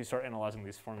relevant if you start analyzing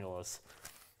these formulas.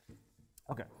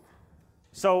 Okay.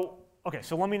 So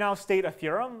let me now state a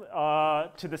theorem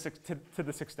to this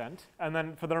extent. And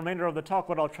then for the remainder of the talk,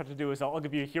 what I'll try to do is I'll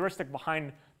give you a heuristic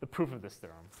behind the proof of this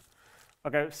theorem.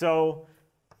 Okay, so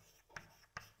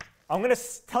I'm going to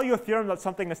tell you a theorem that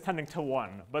something is tending to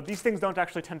 1, but these things don't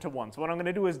actually tend to 1. So what I'm going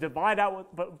to do is divide out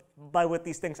by what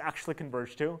these things actually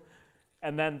converge to,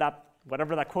 and then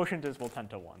whatever that quotient is will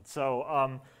tend to 1.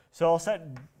 So I'll set,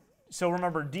 so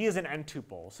remember D is an n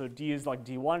tuple. So D is like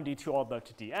D1, D2, all the way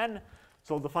to Dn.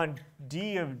 So we'll define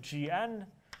D of Gn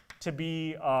to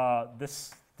be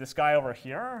this guy over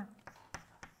here.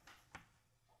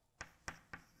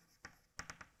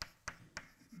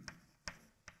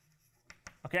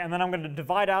 Okay, and then I'm going to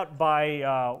divide out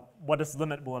by what its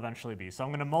limit will eventually be. So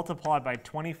I'm going to multiply by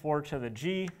 24 to the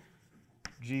G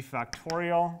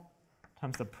factorial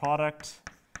times the product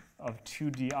of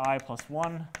 2di plus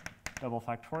 1 double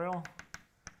factorial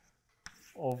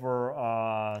over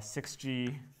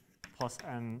 6g plus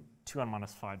n 2n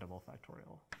minus 5 double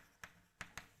factorial.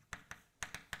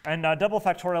 And double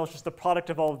factorial is just the product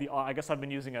of all of the odd. I guess I've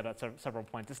been using it at several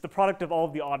points. It's the product of all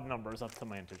of the odd numbers up to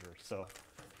my integers. So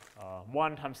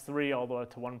 1 times 3 all the way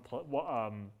to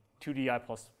 2di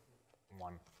plus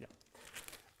 1. Yeah.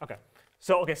 Okay.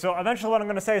 So eventually what I'm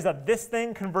going to say is that this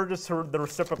thing converges to the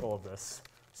reciprocal of this.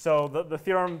 So the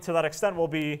theorem to that extent will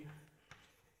be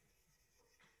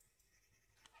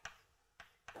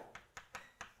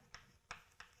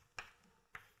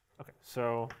okay.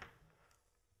 So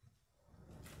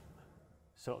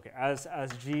okay, as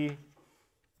G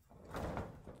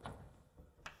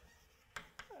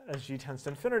tends to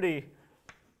infinity,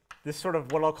 this sort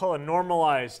of what I'll call a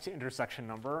normalized intersection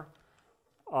number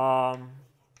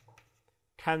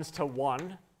tends to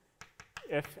 1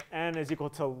 if n is equal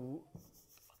to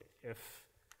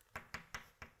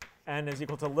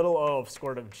little o of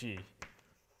square root of G.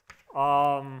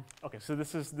 Okay, so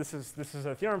this is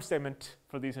a theorem statement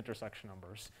for these intersection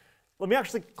numbers. Let me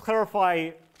actually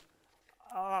clarify.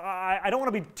 I don't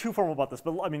want to be too formal about this,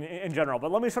 but I mean in general.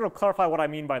 But let me sort of clarify what I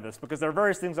mean by this, because there are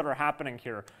various things that are happening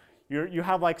here. You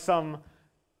have like some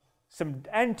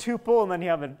n tuple, and then you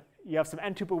have some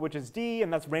n tuple which is D,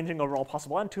 and that's ranging over all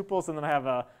possible n tuples. And then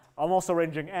I'm also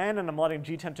ranging n, and I'm letting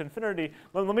G tend to infinity.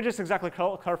 Let me just exactly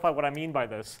clarify what I mean by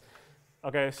this.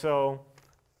 Okay, so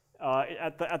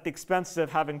at the expense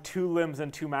of having 2 limbs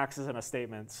and 2 maxes in a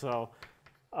statement. So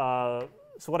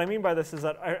what I mean by this is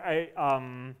that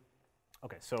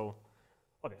so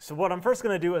what I'm first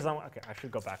going to do is I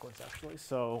should go backwards actually.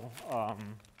 So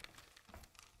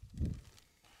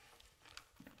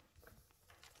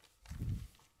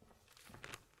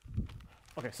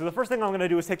Okay, so the first thing I'm going to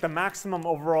do is take the maximum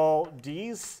overall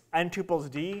d's, n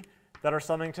tuples d, that are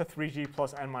summing to 3g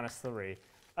plus n minus 3.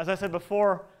 As I said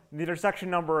before, the intersection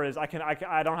number is, I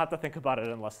don't have to think about it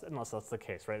unless that's the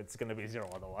case, right? It's going to be 0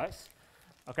 otherwise.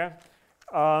 Okay?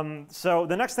 So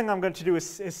the next thing I'm going to do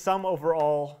is sum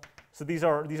overall. So these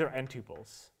are n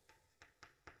tuples.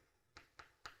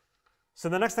 So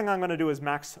the next thing I'm going to do is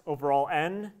max overall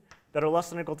n that are less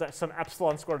than or equal to some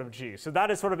epsilon squared of g. So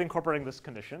that is sort of incorporating this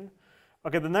condition.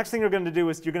 Okay, the next thing you're going to do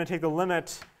is you're going to take the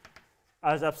limit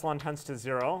as epsilon tends to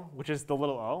 0, which is the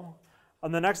little o.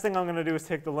 And the next thing I'm going to do is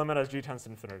take the limit as g tends to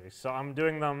infinity. So I'm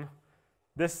doing them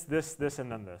this,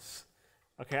 and then this.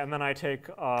 Okay, and then I take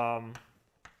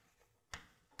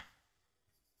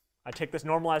this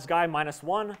normalized guy minus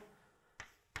 1,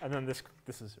 and then this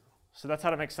is 0. So that's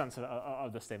how to make sense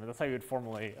of the statement. That's how you would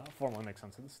formally make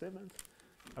sense of the statement.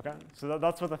 Okay, so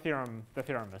that's what the theorem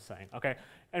is saying. Okay,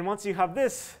 and once you have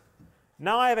this,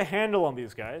 now I have a handle on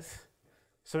these guys.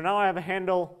 So now I have a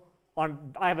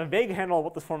vague handle on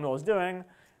what this formula is doing,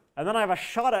 and then I have a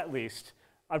shot at least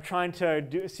of trying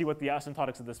to see what the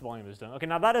asymptotics of this volume is doing. Okay,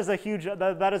 now that is a huge,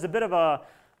 that is a bit of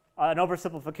an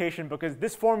oversimplification because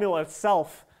this formula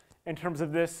itself, in terms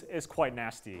of this, is quite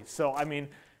nasty. So I mean,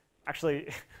 actually,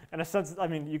 in a sense, I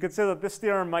mean, you could say that this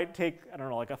theorem might take, I don't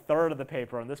know, like a third of the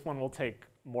paper, and this one will take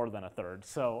more than a third.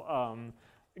 So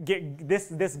given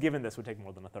this would take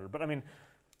more than a third. But I mean,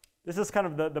 this is kind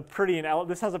of the pretty and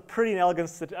this has a pretty and elegant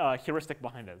heuristic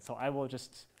behind it. So I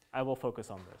will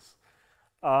focus on this.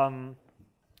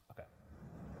 Okay.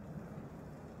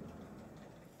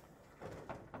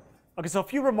 Okay. So a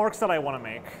few remarks that I want to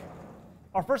make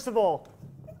are, first of all,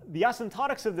 the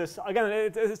asymptotics of this. Again,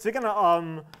 it's again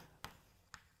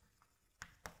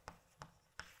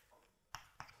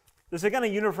there's again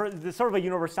there's sort of a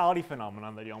universality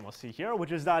phenomenon that you almost see here,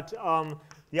 which is that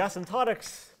the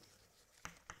asymptotics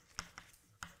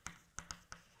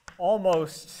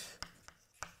almost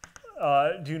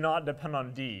do not depend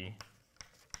on d.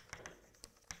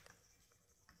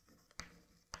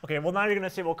 Okay, well now you're going to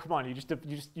say, well, come on, you just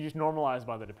normalize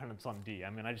by the dependence on d. I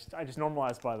mean, I just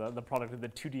normalize by the product of the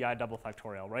 2di double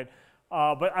factorial, right?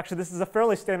 But actually, this is a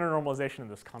fairly standard normalization in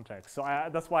this context. So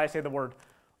that's why I say the word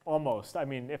almost. I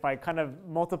mean, if I kind of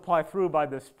multiply through by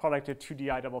this product of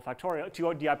 2di double factorial,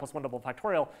 2di plus 1 double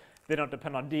factorial, they don't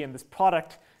depend on d. And this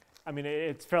product, I mean,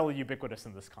 it's fairly ubiquitous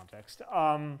in this context.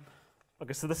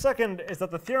 Okay, so the second is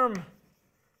that the theorem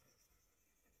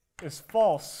is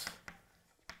false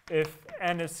if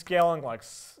n is scaling like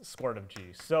square root of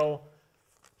g. So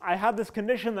I have this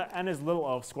condition that n is little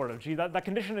of square root of g. That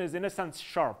condition is, in a sense,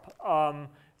 sharp.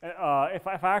 If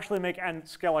I actually make n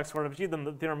scale like square root of g, then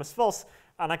the theorem is false.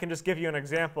 And I can just give you an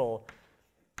example.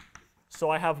 So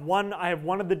I have one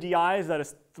of the di's that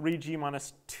is 3g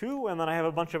minus 2, and then I have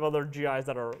a bunch of other gi's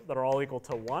that are all equal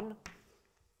to 1.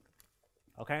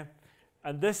 Okay,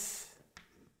 and this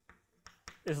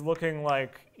is looking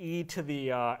like e to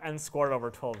the n squared over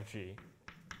 12g.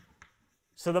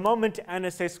 So the moment n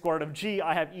is, say, square root of g,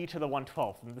 I have e to the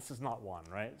 1/12th, and this is not 1,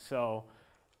 right? So,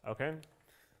 okay.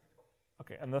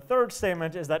 Okay, and the third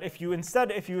statement is that if you instead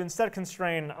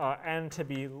constrain n to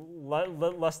be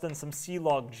less than some c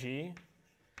log g,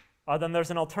 then there's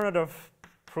an alternative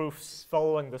proof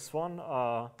following this one.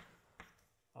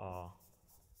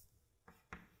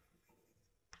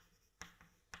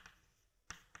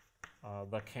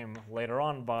 That came later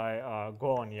on by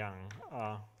Guo and Yang.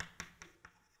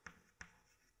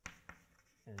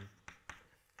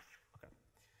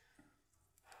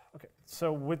 Okay,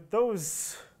 so with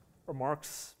those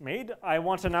remarks made, I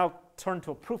want to now turn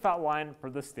to a proof outline for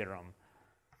this theorem.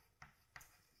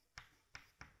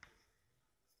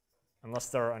 Unless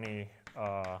there are any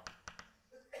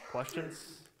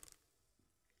questions.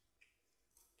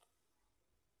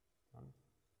 Can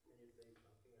you say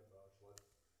something about what's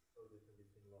so different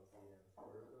between log g and square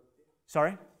root of g?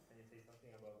 Sorry? Can you say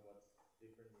something about what's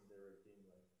different in the regime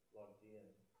like log g and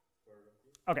square root of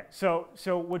g? Okay,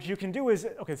 so what you can do is,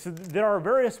 okay, so there are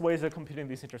various ways of computing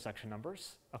these intersection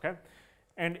numbers, okay?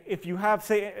 And if you have,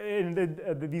 say,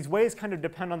 these ways kind of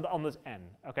depend on this n,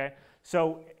 okay?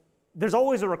 So there's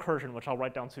always a recursion, which I'll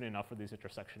write down soon enough for these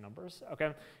intersection numbers,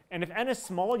 okay? And if n is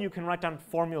small, you can write down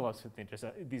formulas for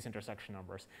these intersection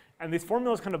numbers. And these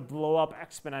formulas kind of blow up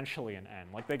exponentially in n.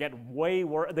 Like they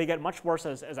get much worse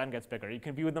as n gets bigger. You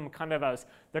can view them kind of as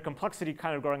their complexity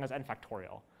kind of growing as n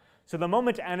factorial. So the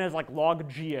moment n is like log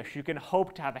g-ish, you can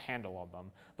hope to have a handle on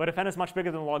them. But if n is much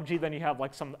bigger than log g, then you have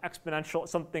like something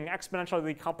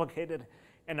exponentially complicated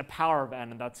in the power of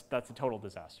n, and that's a total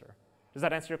disaster. Does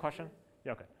that answer your question?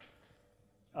 Yeah, okay.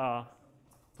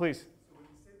 Please. So when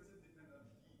you say does it depend on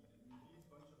G, it means these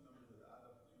bunch of numbers that add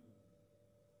up to G.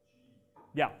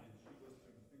 Yeah. And G goes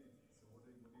to infinity. So what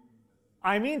do you mean?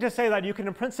 I mean to say that you can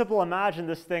in principle imagine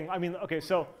this thing. I mean, okay,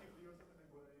 so.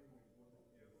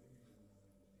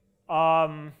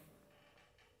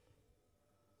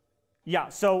 Yeah,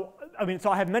 so I mean, so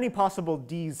I have many possible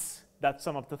D's that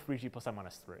sum up to 3G plus I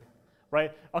minus 3,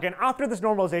 right? Okay, and after this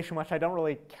normalization, which I don't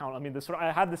really count, I mean,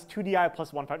 I have this 2DI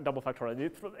plus 1 double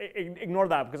factorial. Ignore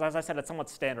that, because as I said, it's somewhat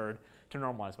standard to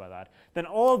normalize by that. Then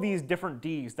all of these different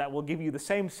D's that will give you the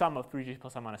same sum of 3G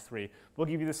plus I minus 3 will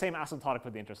give you the same asymptotic for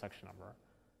the intersection number.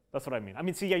 That's what I mean. I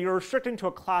mean, so yeah, you're restricting to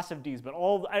a class of D's, but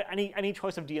any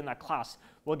choice of D in that class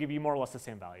will give you more or less the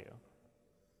same value.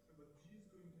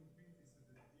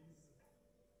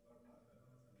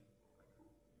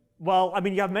 Well, I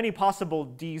mean, you have many possible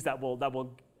D's that will,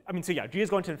 I mean, so yeah, G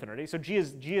is going to infinity. So G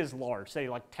is large, say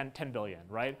like 10 billion,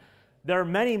 right? There are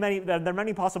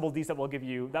many possible D's that will give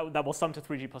you, that will sum to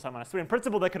 3G plus I minus 3. In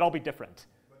principle, they could all be different.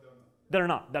 But they're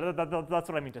not. That's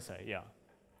what I mean to say, yeah.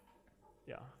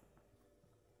 Yeah.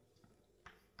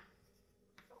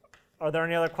 Are there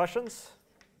any other questions?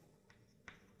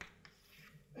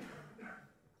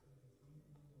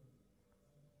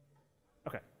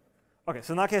 Okay. Okay,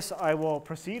 so in that case, I will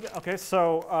proceed. Okay,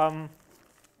 so,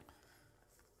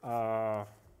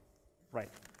 right.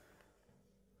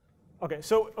 Okay,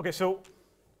 so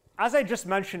as I just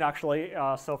mentioned, actually,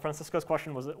 so Francisco's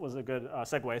question was a good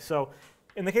segue. So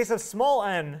in the case of small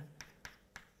n,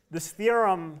 this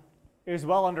theorem is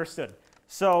well understood.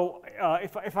 So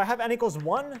if I have n equals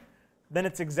 1, then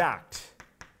it's exact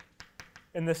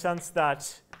in the sense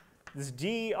that this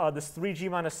D, this 3G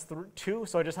minus 2,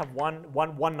 so I just have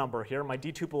one number here. My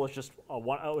D tuple is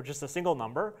just a single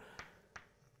number.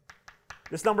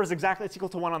 This number is exactly, it's equal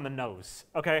to 1 on the nose,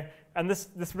 okay? And this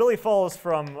really follows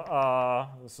from,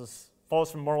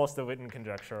 follows from more or less the Witten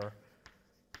conjecture,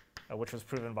 which was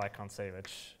proven by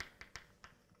Kontsevich.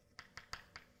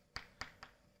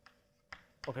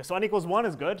 Okay, so n equals 1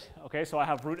 is good. Okay, so I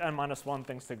have root n minus 1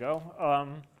 things to go.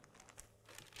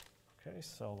 Okay,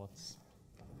 so let's.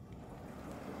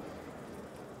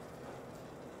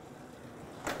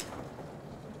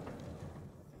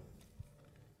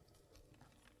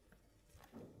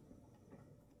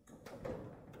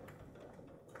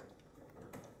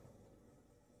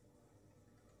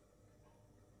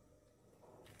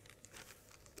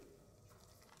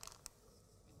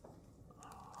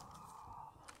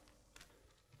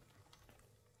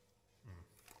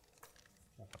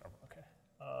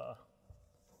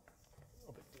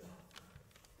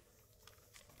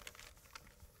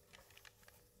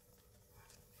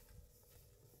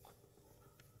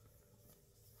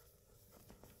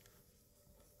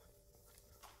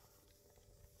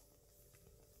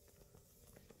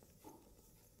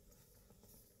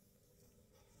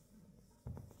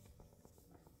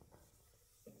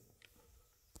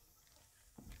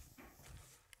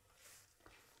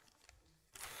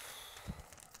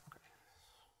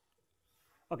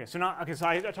 Okay, so now, okay, so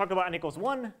I talked about n equals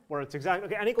 1, where it's exact.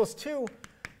 Okay, n equals 2.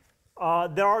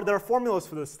 There are formulas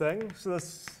for this thing. So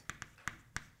this,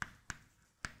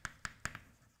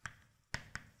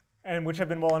 and which have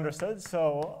been well understood.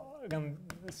 So again,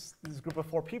 this group of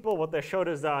 4 people, what they showed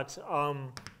is that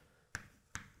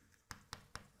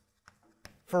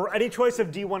for any choice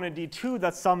of D1 and D2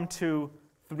 that sum to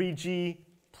 3G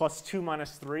plus 2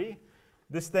 minus 3,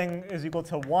 this thing is equal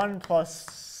to 1 plus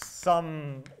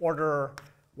some order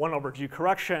 1 over G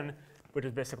correction, which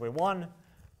is basically 1.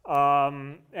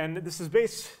 And this is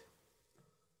based,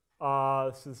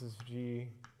 so this is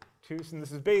G2, so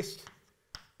this is based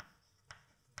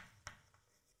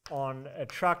on a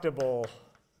tractable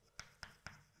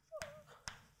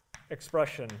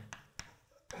expression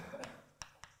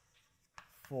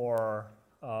for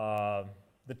the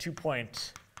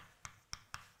 2-point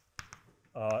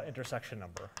intersection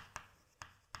number.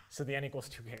 So the n equals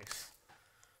 2 case.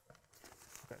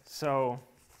 Okay, so,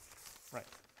 right.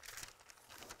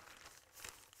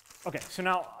 Okay, so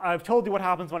now I've told you what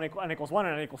happens when n equals 1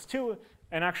 and n equals 2.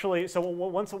 And actually, so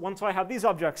once I have these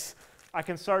objects, I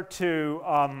can start to,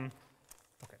 okay,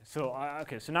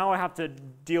 so now I have to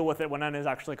deal with it when n is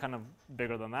actually kind of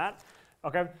bigger than that.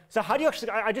 Okay, so how do you actually,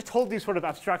 I just told you sort of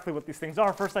abstractly what these things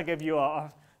are. First I gave you an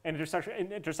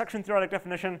intersection theoretic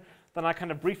definition, then I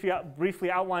kind of briefly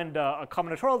outlined a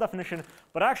combinatorial definition,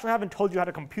 but I actually haven't told you how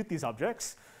to compute these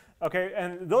objects. Okay,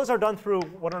 and those are done through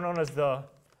what are known as the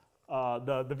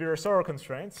Virasoro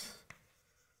constraints,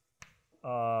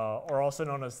 or also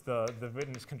known as the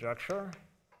Witten's conjecture.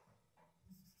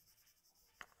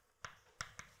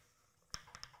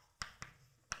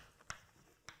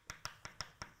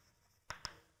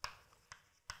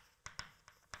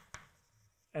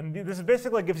 And this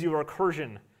basically gives you a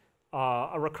recursion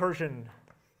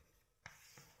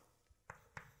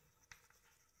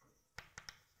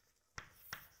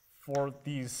for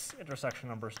these intersection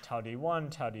numbers tau d1,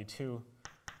 tau d2,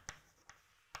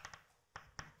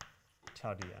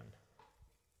 tau dn.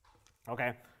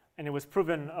 Okay, and it was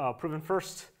proven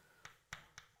first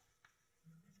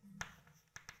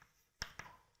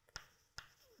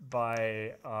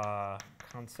by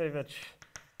Kontsevich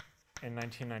in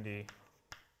 1992.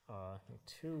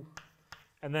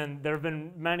 And then there have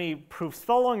been many proofs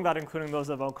following that, including those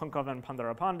of Okunkov and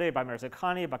Pandarapande, by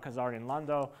Mirzakhani, by Kazari and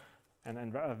Lando,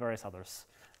 and various others.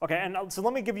 Okay, and so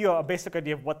let me give you a basic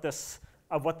idea of what this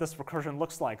recursion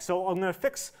looks like. So I'm going to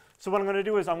fix. So what I'm going to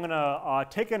do is I'm going to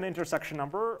take an intersection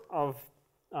number of.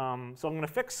 So I'm going to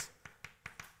fix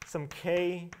some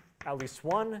k at least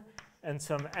 1 and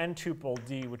some n tuple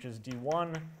d, which is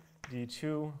d1,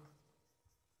 d2,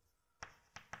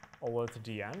 all the way to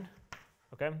dn.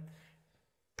 Okay.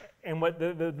 And what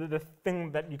the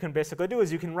thing that you can basically do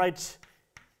is you can write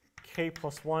k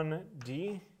plus 1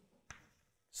 d.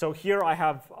 So here I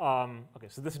have, okay,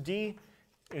 so this d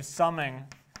is summing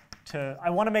to, I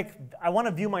want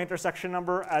to view my intersection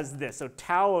number as this. So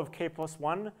tau of k plus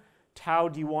 1, tau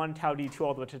d1, tau d2,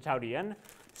 all the way to tau dn.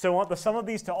 So I want the sum of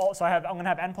these to all, so I'm going to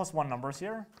have n plus 1 numbers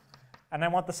here. And I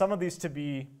want the sum of these to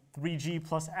be 3g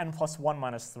plus n plus 1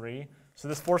 minus 3. So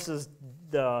this forces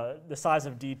the size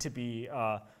of d to be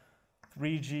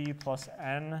 3g plus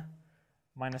n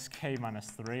minus k minus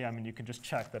 3. I mean, you can just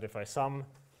check that if I sum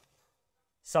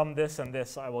this and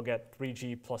this, I will get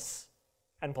 3g plus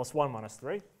n plus 1 minus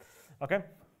 3. Okay?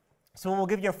 So we'll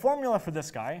give you a formula for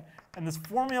this guy, and this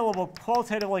formula will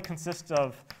qualitatively consist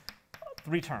of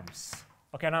 3 terms.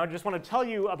 Okay, now I just want to tell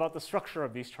you about the structure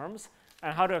of these terms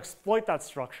and how to exploit that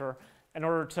structure in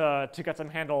order to get some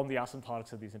handle on the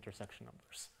asymptotics of these intersection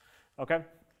numbers. Okay?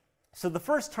 So the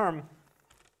first term,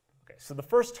 is of the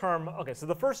form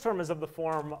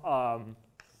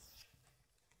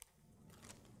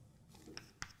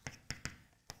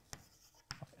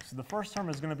so the first term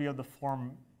is going to be of the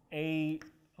form a.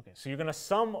 Okay, so you're going to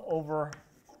sum over.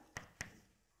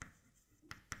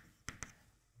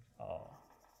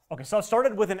 Okay, so I've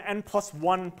started with an n plus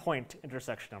 1 point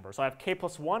intersection number. So I have k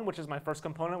plus 1, which is my first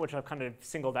component, which I've kind of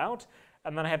singled out.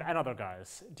 And then I have n other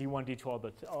guys, d1, d2, all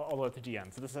the way to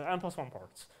dn. So this is n plus 1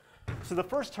 parts. So the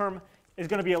first term is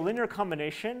going to be a linear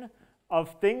combination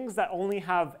of things that only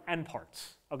have n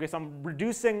parts. Okay, so I'm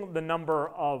reducing the number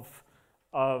of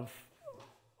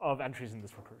entries in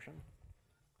this recursion.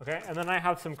 Okay, and then I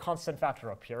have some constant factor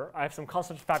up here. I have some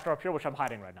constant factor up here, which I'm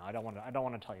hiding right now. I don't want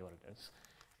to tell you what it is.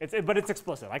 But it's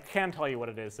explicit. I can tell you what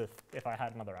it is if I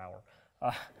had another hour.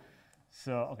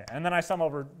 Okay, and then I sum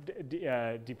over d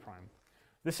prime.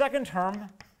 The second term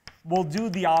will do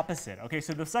the opposite. Okay,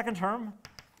 so the second term,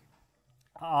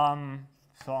 so I'm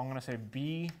going to say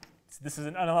b. This is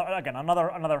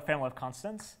another family of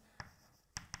constants.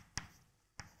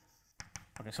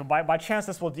 Okay, so by chance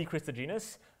this will decrease the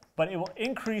genus, but it will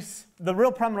increase. The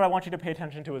real parameter I want you to pay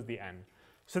attention to is the n.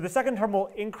 So the second term will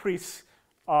increase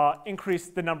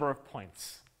the number of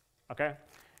points. Okay,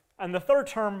 and the third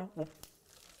term will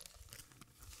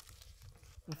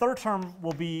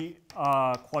be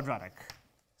quadratic.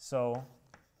 So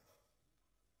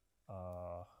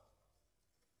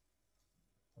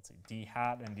let's see, d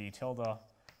hat and d tilde.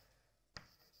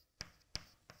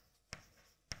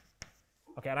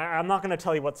 Okay, and I'm not going to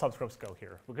tell you what subscripts go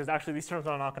here, because actually these terms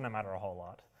are not going to matter a whole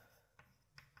lot.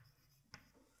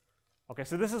 Okay,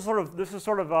 so this is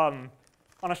sort of on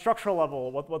a structural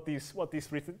level what these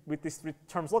three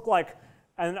terms look like,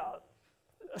 and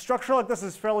a structure like this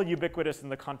is fairly ubiquitous in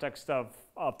the context of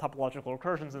topological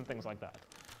recursions and things like that.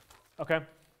 Okay.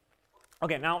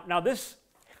 Okay. Now this.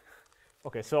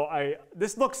 Okay. So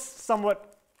this looks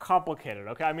somewhat complicated.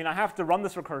 Okay. I mean, I have to run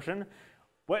this recursion.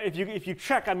 Well, if you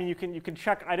check, I mean, you can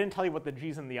check. I didn't tell you what the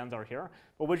g's and the n's are here,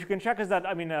 but what you can check is that,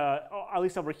 I mean, at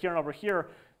least over here and over here,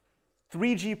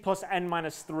 3g plus n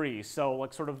minus 3. So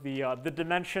like sort of the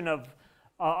dimension of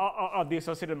the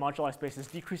associated moduli space is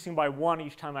decreasing by 1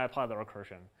 each time I apply the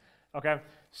recursion. Okay.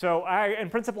 So in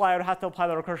principle, I would have to apply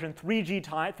the recursion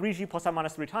 3g plus n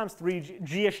minus 3 times,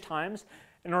 3g-ish times,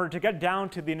 in order to get down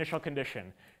to the initial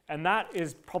condition. And that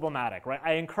is problematic, right?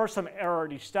 I incur some error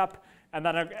at each step, and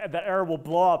then that error will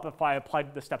blow up if I apply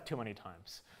the step too many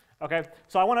times. Okay,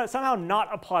 so I want to somehow not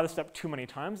apply the step too many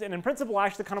times, and in principle, I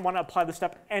actually kind of want to apply the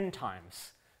step n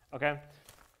times. Okay,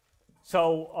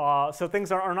 So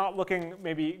things are not looking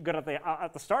maybe good at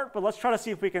the start, but let's try to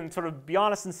see if we can sort of be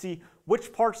honest and see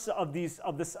which parts of this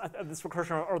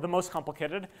recursion are the most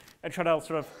complicated, and try to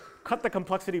sort of cut the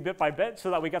complexity bit by bit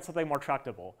so that we get something more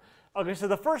tractable. Okay, so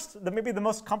maybe the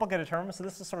most complicated term, so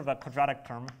this is sort of a quadratic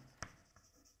term.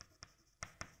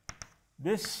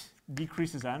 This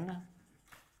decreases n.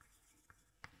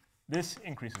 This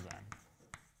increases n.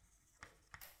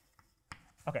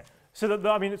 Okay. So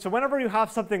whenever you have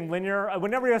something linear,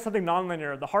 whenever you have something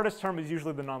nonlinear, the hardest term is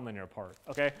usually the nonlinear part.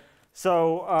 Okay,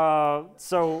 so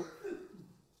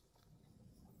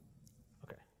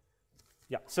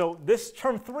this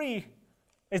term 3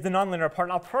 is the nonlinear part.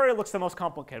 Now, a priori it looks the most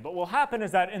complicated, but what will happen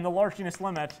is that in the large genus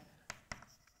limit,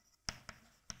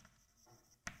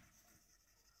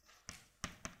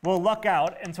 we'll luck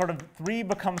out and sort of 3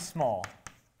 becomes small.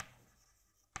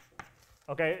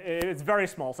 Okay, it's very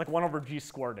small. It's like 1 over g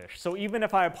squared-ish. So even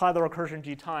if I apply the recursion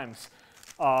g times,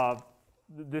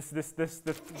 this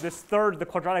third, the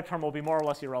quadratic term, will be more or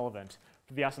less irrelevant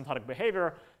to the asymptotic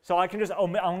behavior. So I can just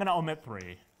I'm going to omit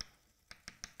 3.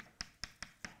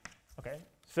 Okay,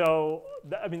 so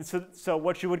so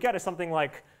what you would get is something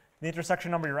like the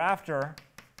intersection number you're after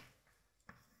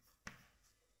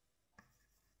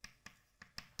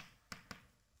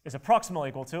is approximately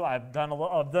equal to, I've done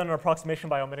an approximation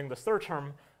by omitting this third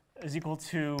term, is equal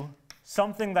to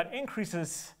something that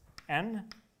increases n.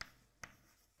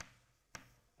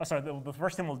 Oh, sorry, the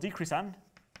first term will decrease n.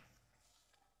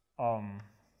 And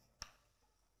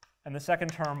the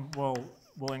second term will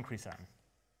increase n.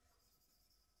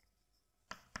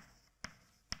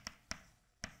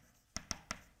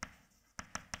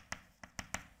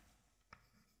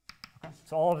 Okay,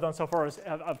 so all I've done so far is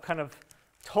I've kind of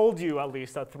told you at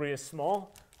least that 3 is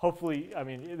small. Hopefully, I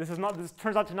mean, this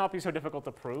turns out to not be so difficult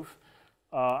to prove.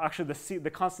 Actually,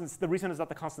 the reason is that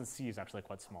the constant c is actually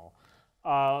quite small.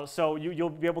 So you'll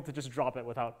be able to just drop it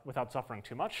without suffering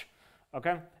too much.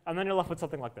 Okay, and then you're left with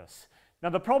something like this.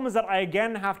 Now the problem is that I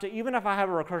again have to, even if I have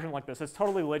a recursion like this, it's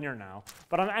totally linear now.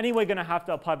 But I'm anyway going to have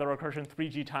to apply the recursion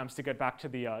 3g times to get back to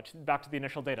the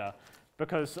initial data,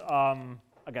 because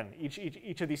again,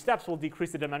 each of these steps will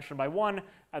decrease the dimension by 1,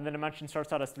 and the dimension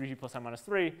starts out as 3g plus n minus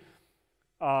 3.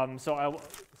 This is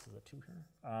a 2 here.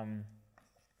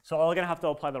 So I'm going to have to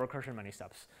apply the recursion many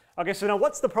steps. Okay, so now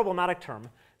what's the problematic term?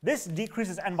 This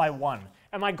decreases n by 1.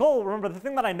 And my goal, remember, the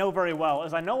thing that I know very well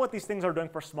is I know what these things are doing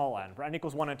for small n, for n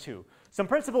equals 1 and 2. So in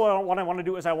principle, what I want to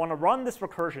do is I want to run this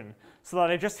recursion so that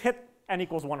I just hit n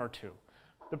equals 1 or 2.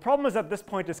 The problem is that this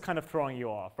point is kind of throwing you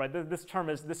off, right? This term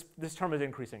is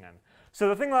increasing n. So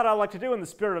the thing that I like to do in the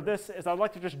spirit of this is I'd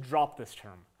like to just drop this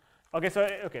term. Okay,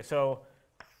 so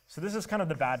this is kind of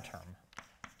the bad term,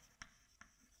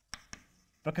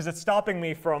 because it's stopping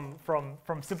me from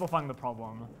simplifying the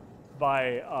problem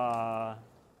by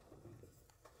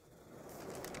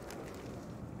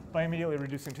immediately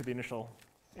reducing to the initial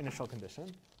condition.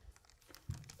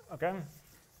 Okay.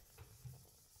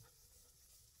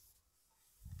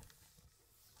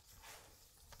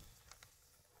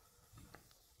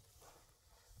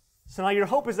 So now your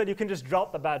hope is that you can just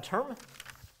drop the bad term.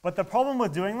 But the problem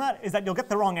with doing that is that you'll get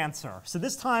the wrong answer. So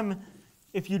this time,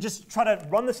 if you just try to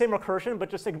run the same recursion, but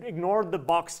just ignore the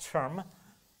boxed term,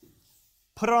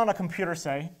 put it on a computer,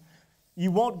 say,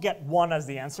 you won't get 1 as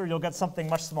the answer. You'll get something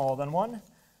much smaller than 1,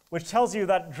 which tells you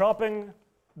that dropping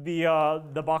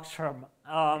the boxed term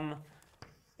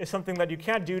is something that you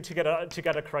can't do to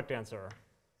get a correct answer.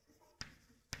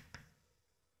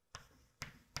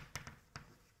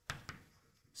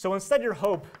 So instead, your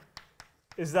hope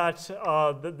is that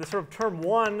the sort of term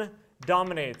 1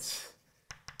 dominates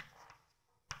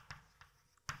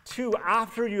 2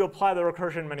 after you apply the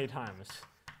recursion many times.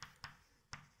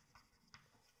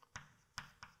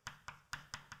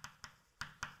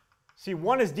 See,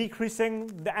 1 is decreasing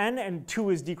the n, and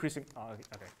 2 is decreasing.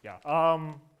 Okay, yeah.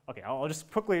 Okay, I'll just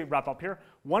quickly wrap up here.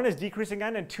 1 is decreasing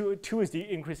n, and 2 is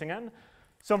increasing n.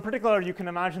 So in particular, you can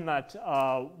imagine that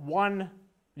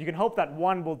you can hope that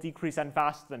 1 will decrease n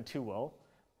faster than 2 will.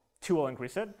 2 will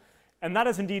increase it. And that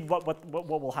is indeed what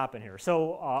will happen here.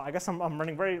 So I guess I'm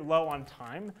running very low on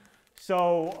time.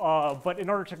 So, but in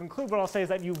order to conclude, what I'll say is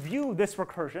that you view this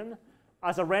recursion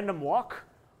as a random walk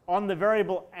on the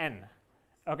variable n.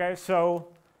 Okay, so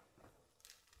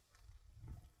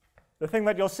the thing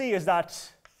that you'll see is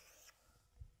that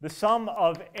the sum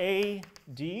of a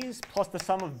d's plus the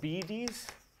sum of b d's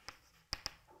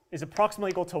is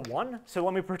approximately equal to 1. So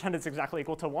let me pretend it's exactly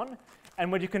equal to 1.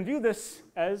 And what you can view this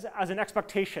as an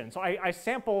expectation. So I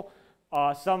sample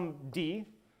some d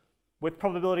with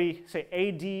probability, say,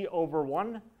 ad over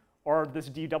 1, or this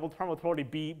D double prime will probably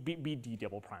be D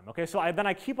double prime. Okay, so then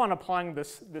I keep on applying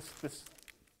this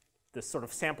sort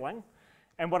of sampling.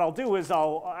 And what I'll do is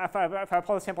if I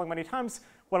apply the sampling many times,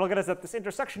 what I'll get is that this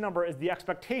intersection number is the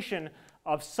expectation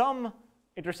of some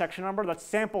intersection number that's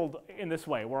sampled in this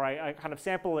way, where I kind of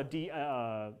sample a D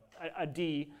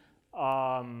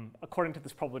according to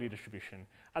this probability distribution.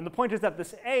 And the point is that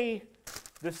this A,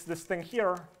 this thing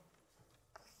here,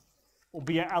 will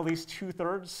be at least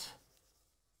 2/3.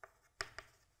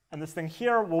 And this thing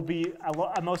here will be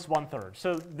at most 1/3.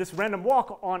 So this random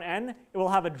walk on n, it will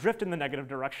have a drift in the negative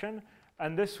direction.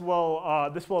 And this will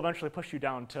eventually push you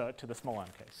down to the small n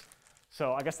case.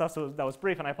 So I guess that was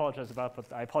brief, and I apologize about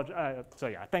that. So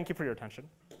yeah, thank you for your attention.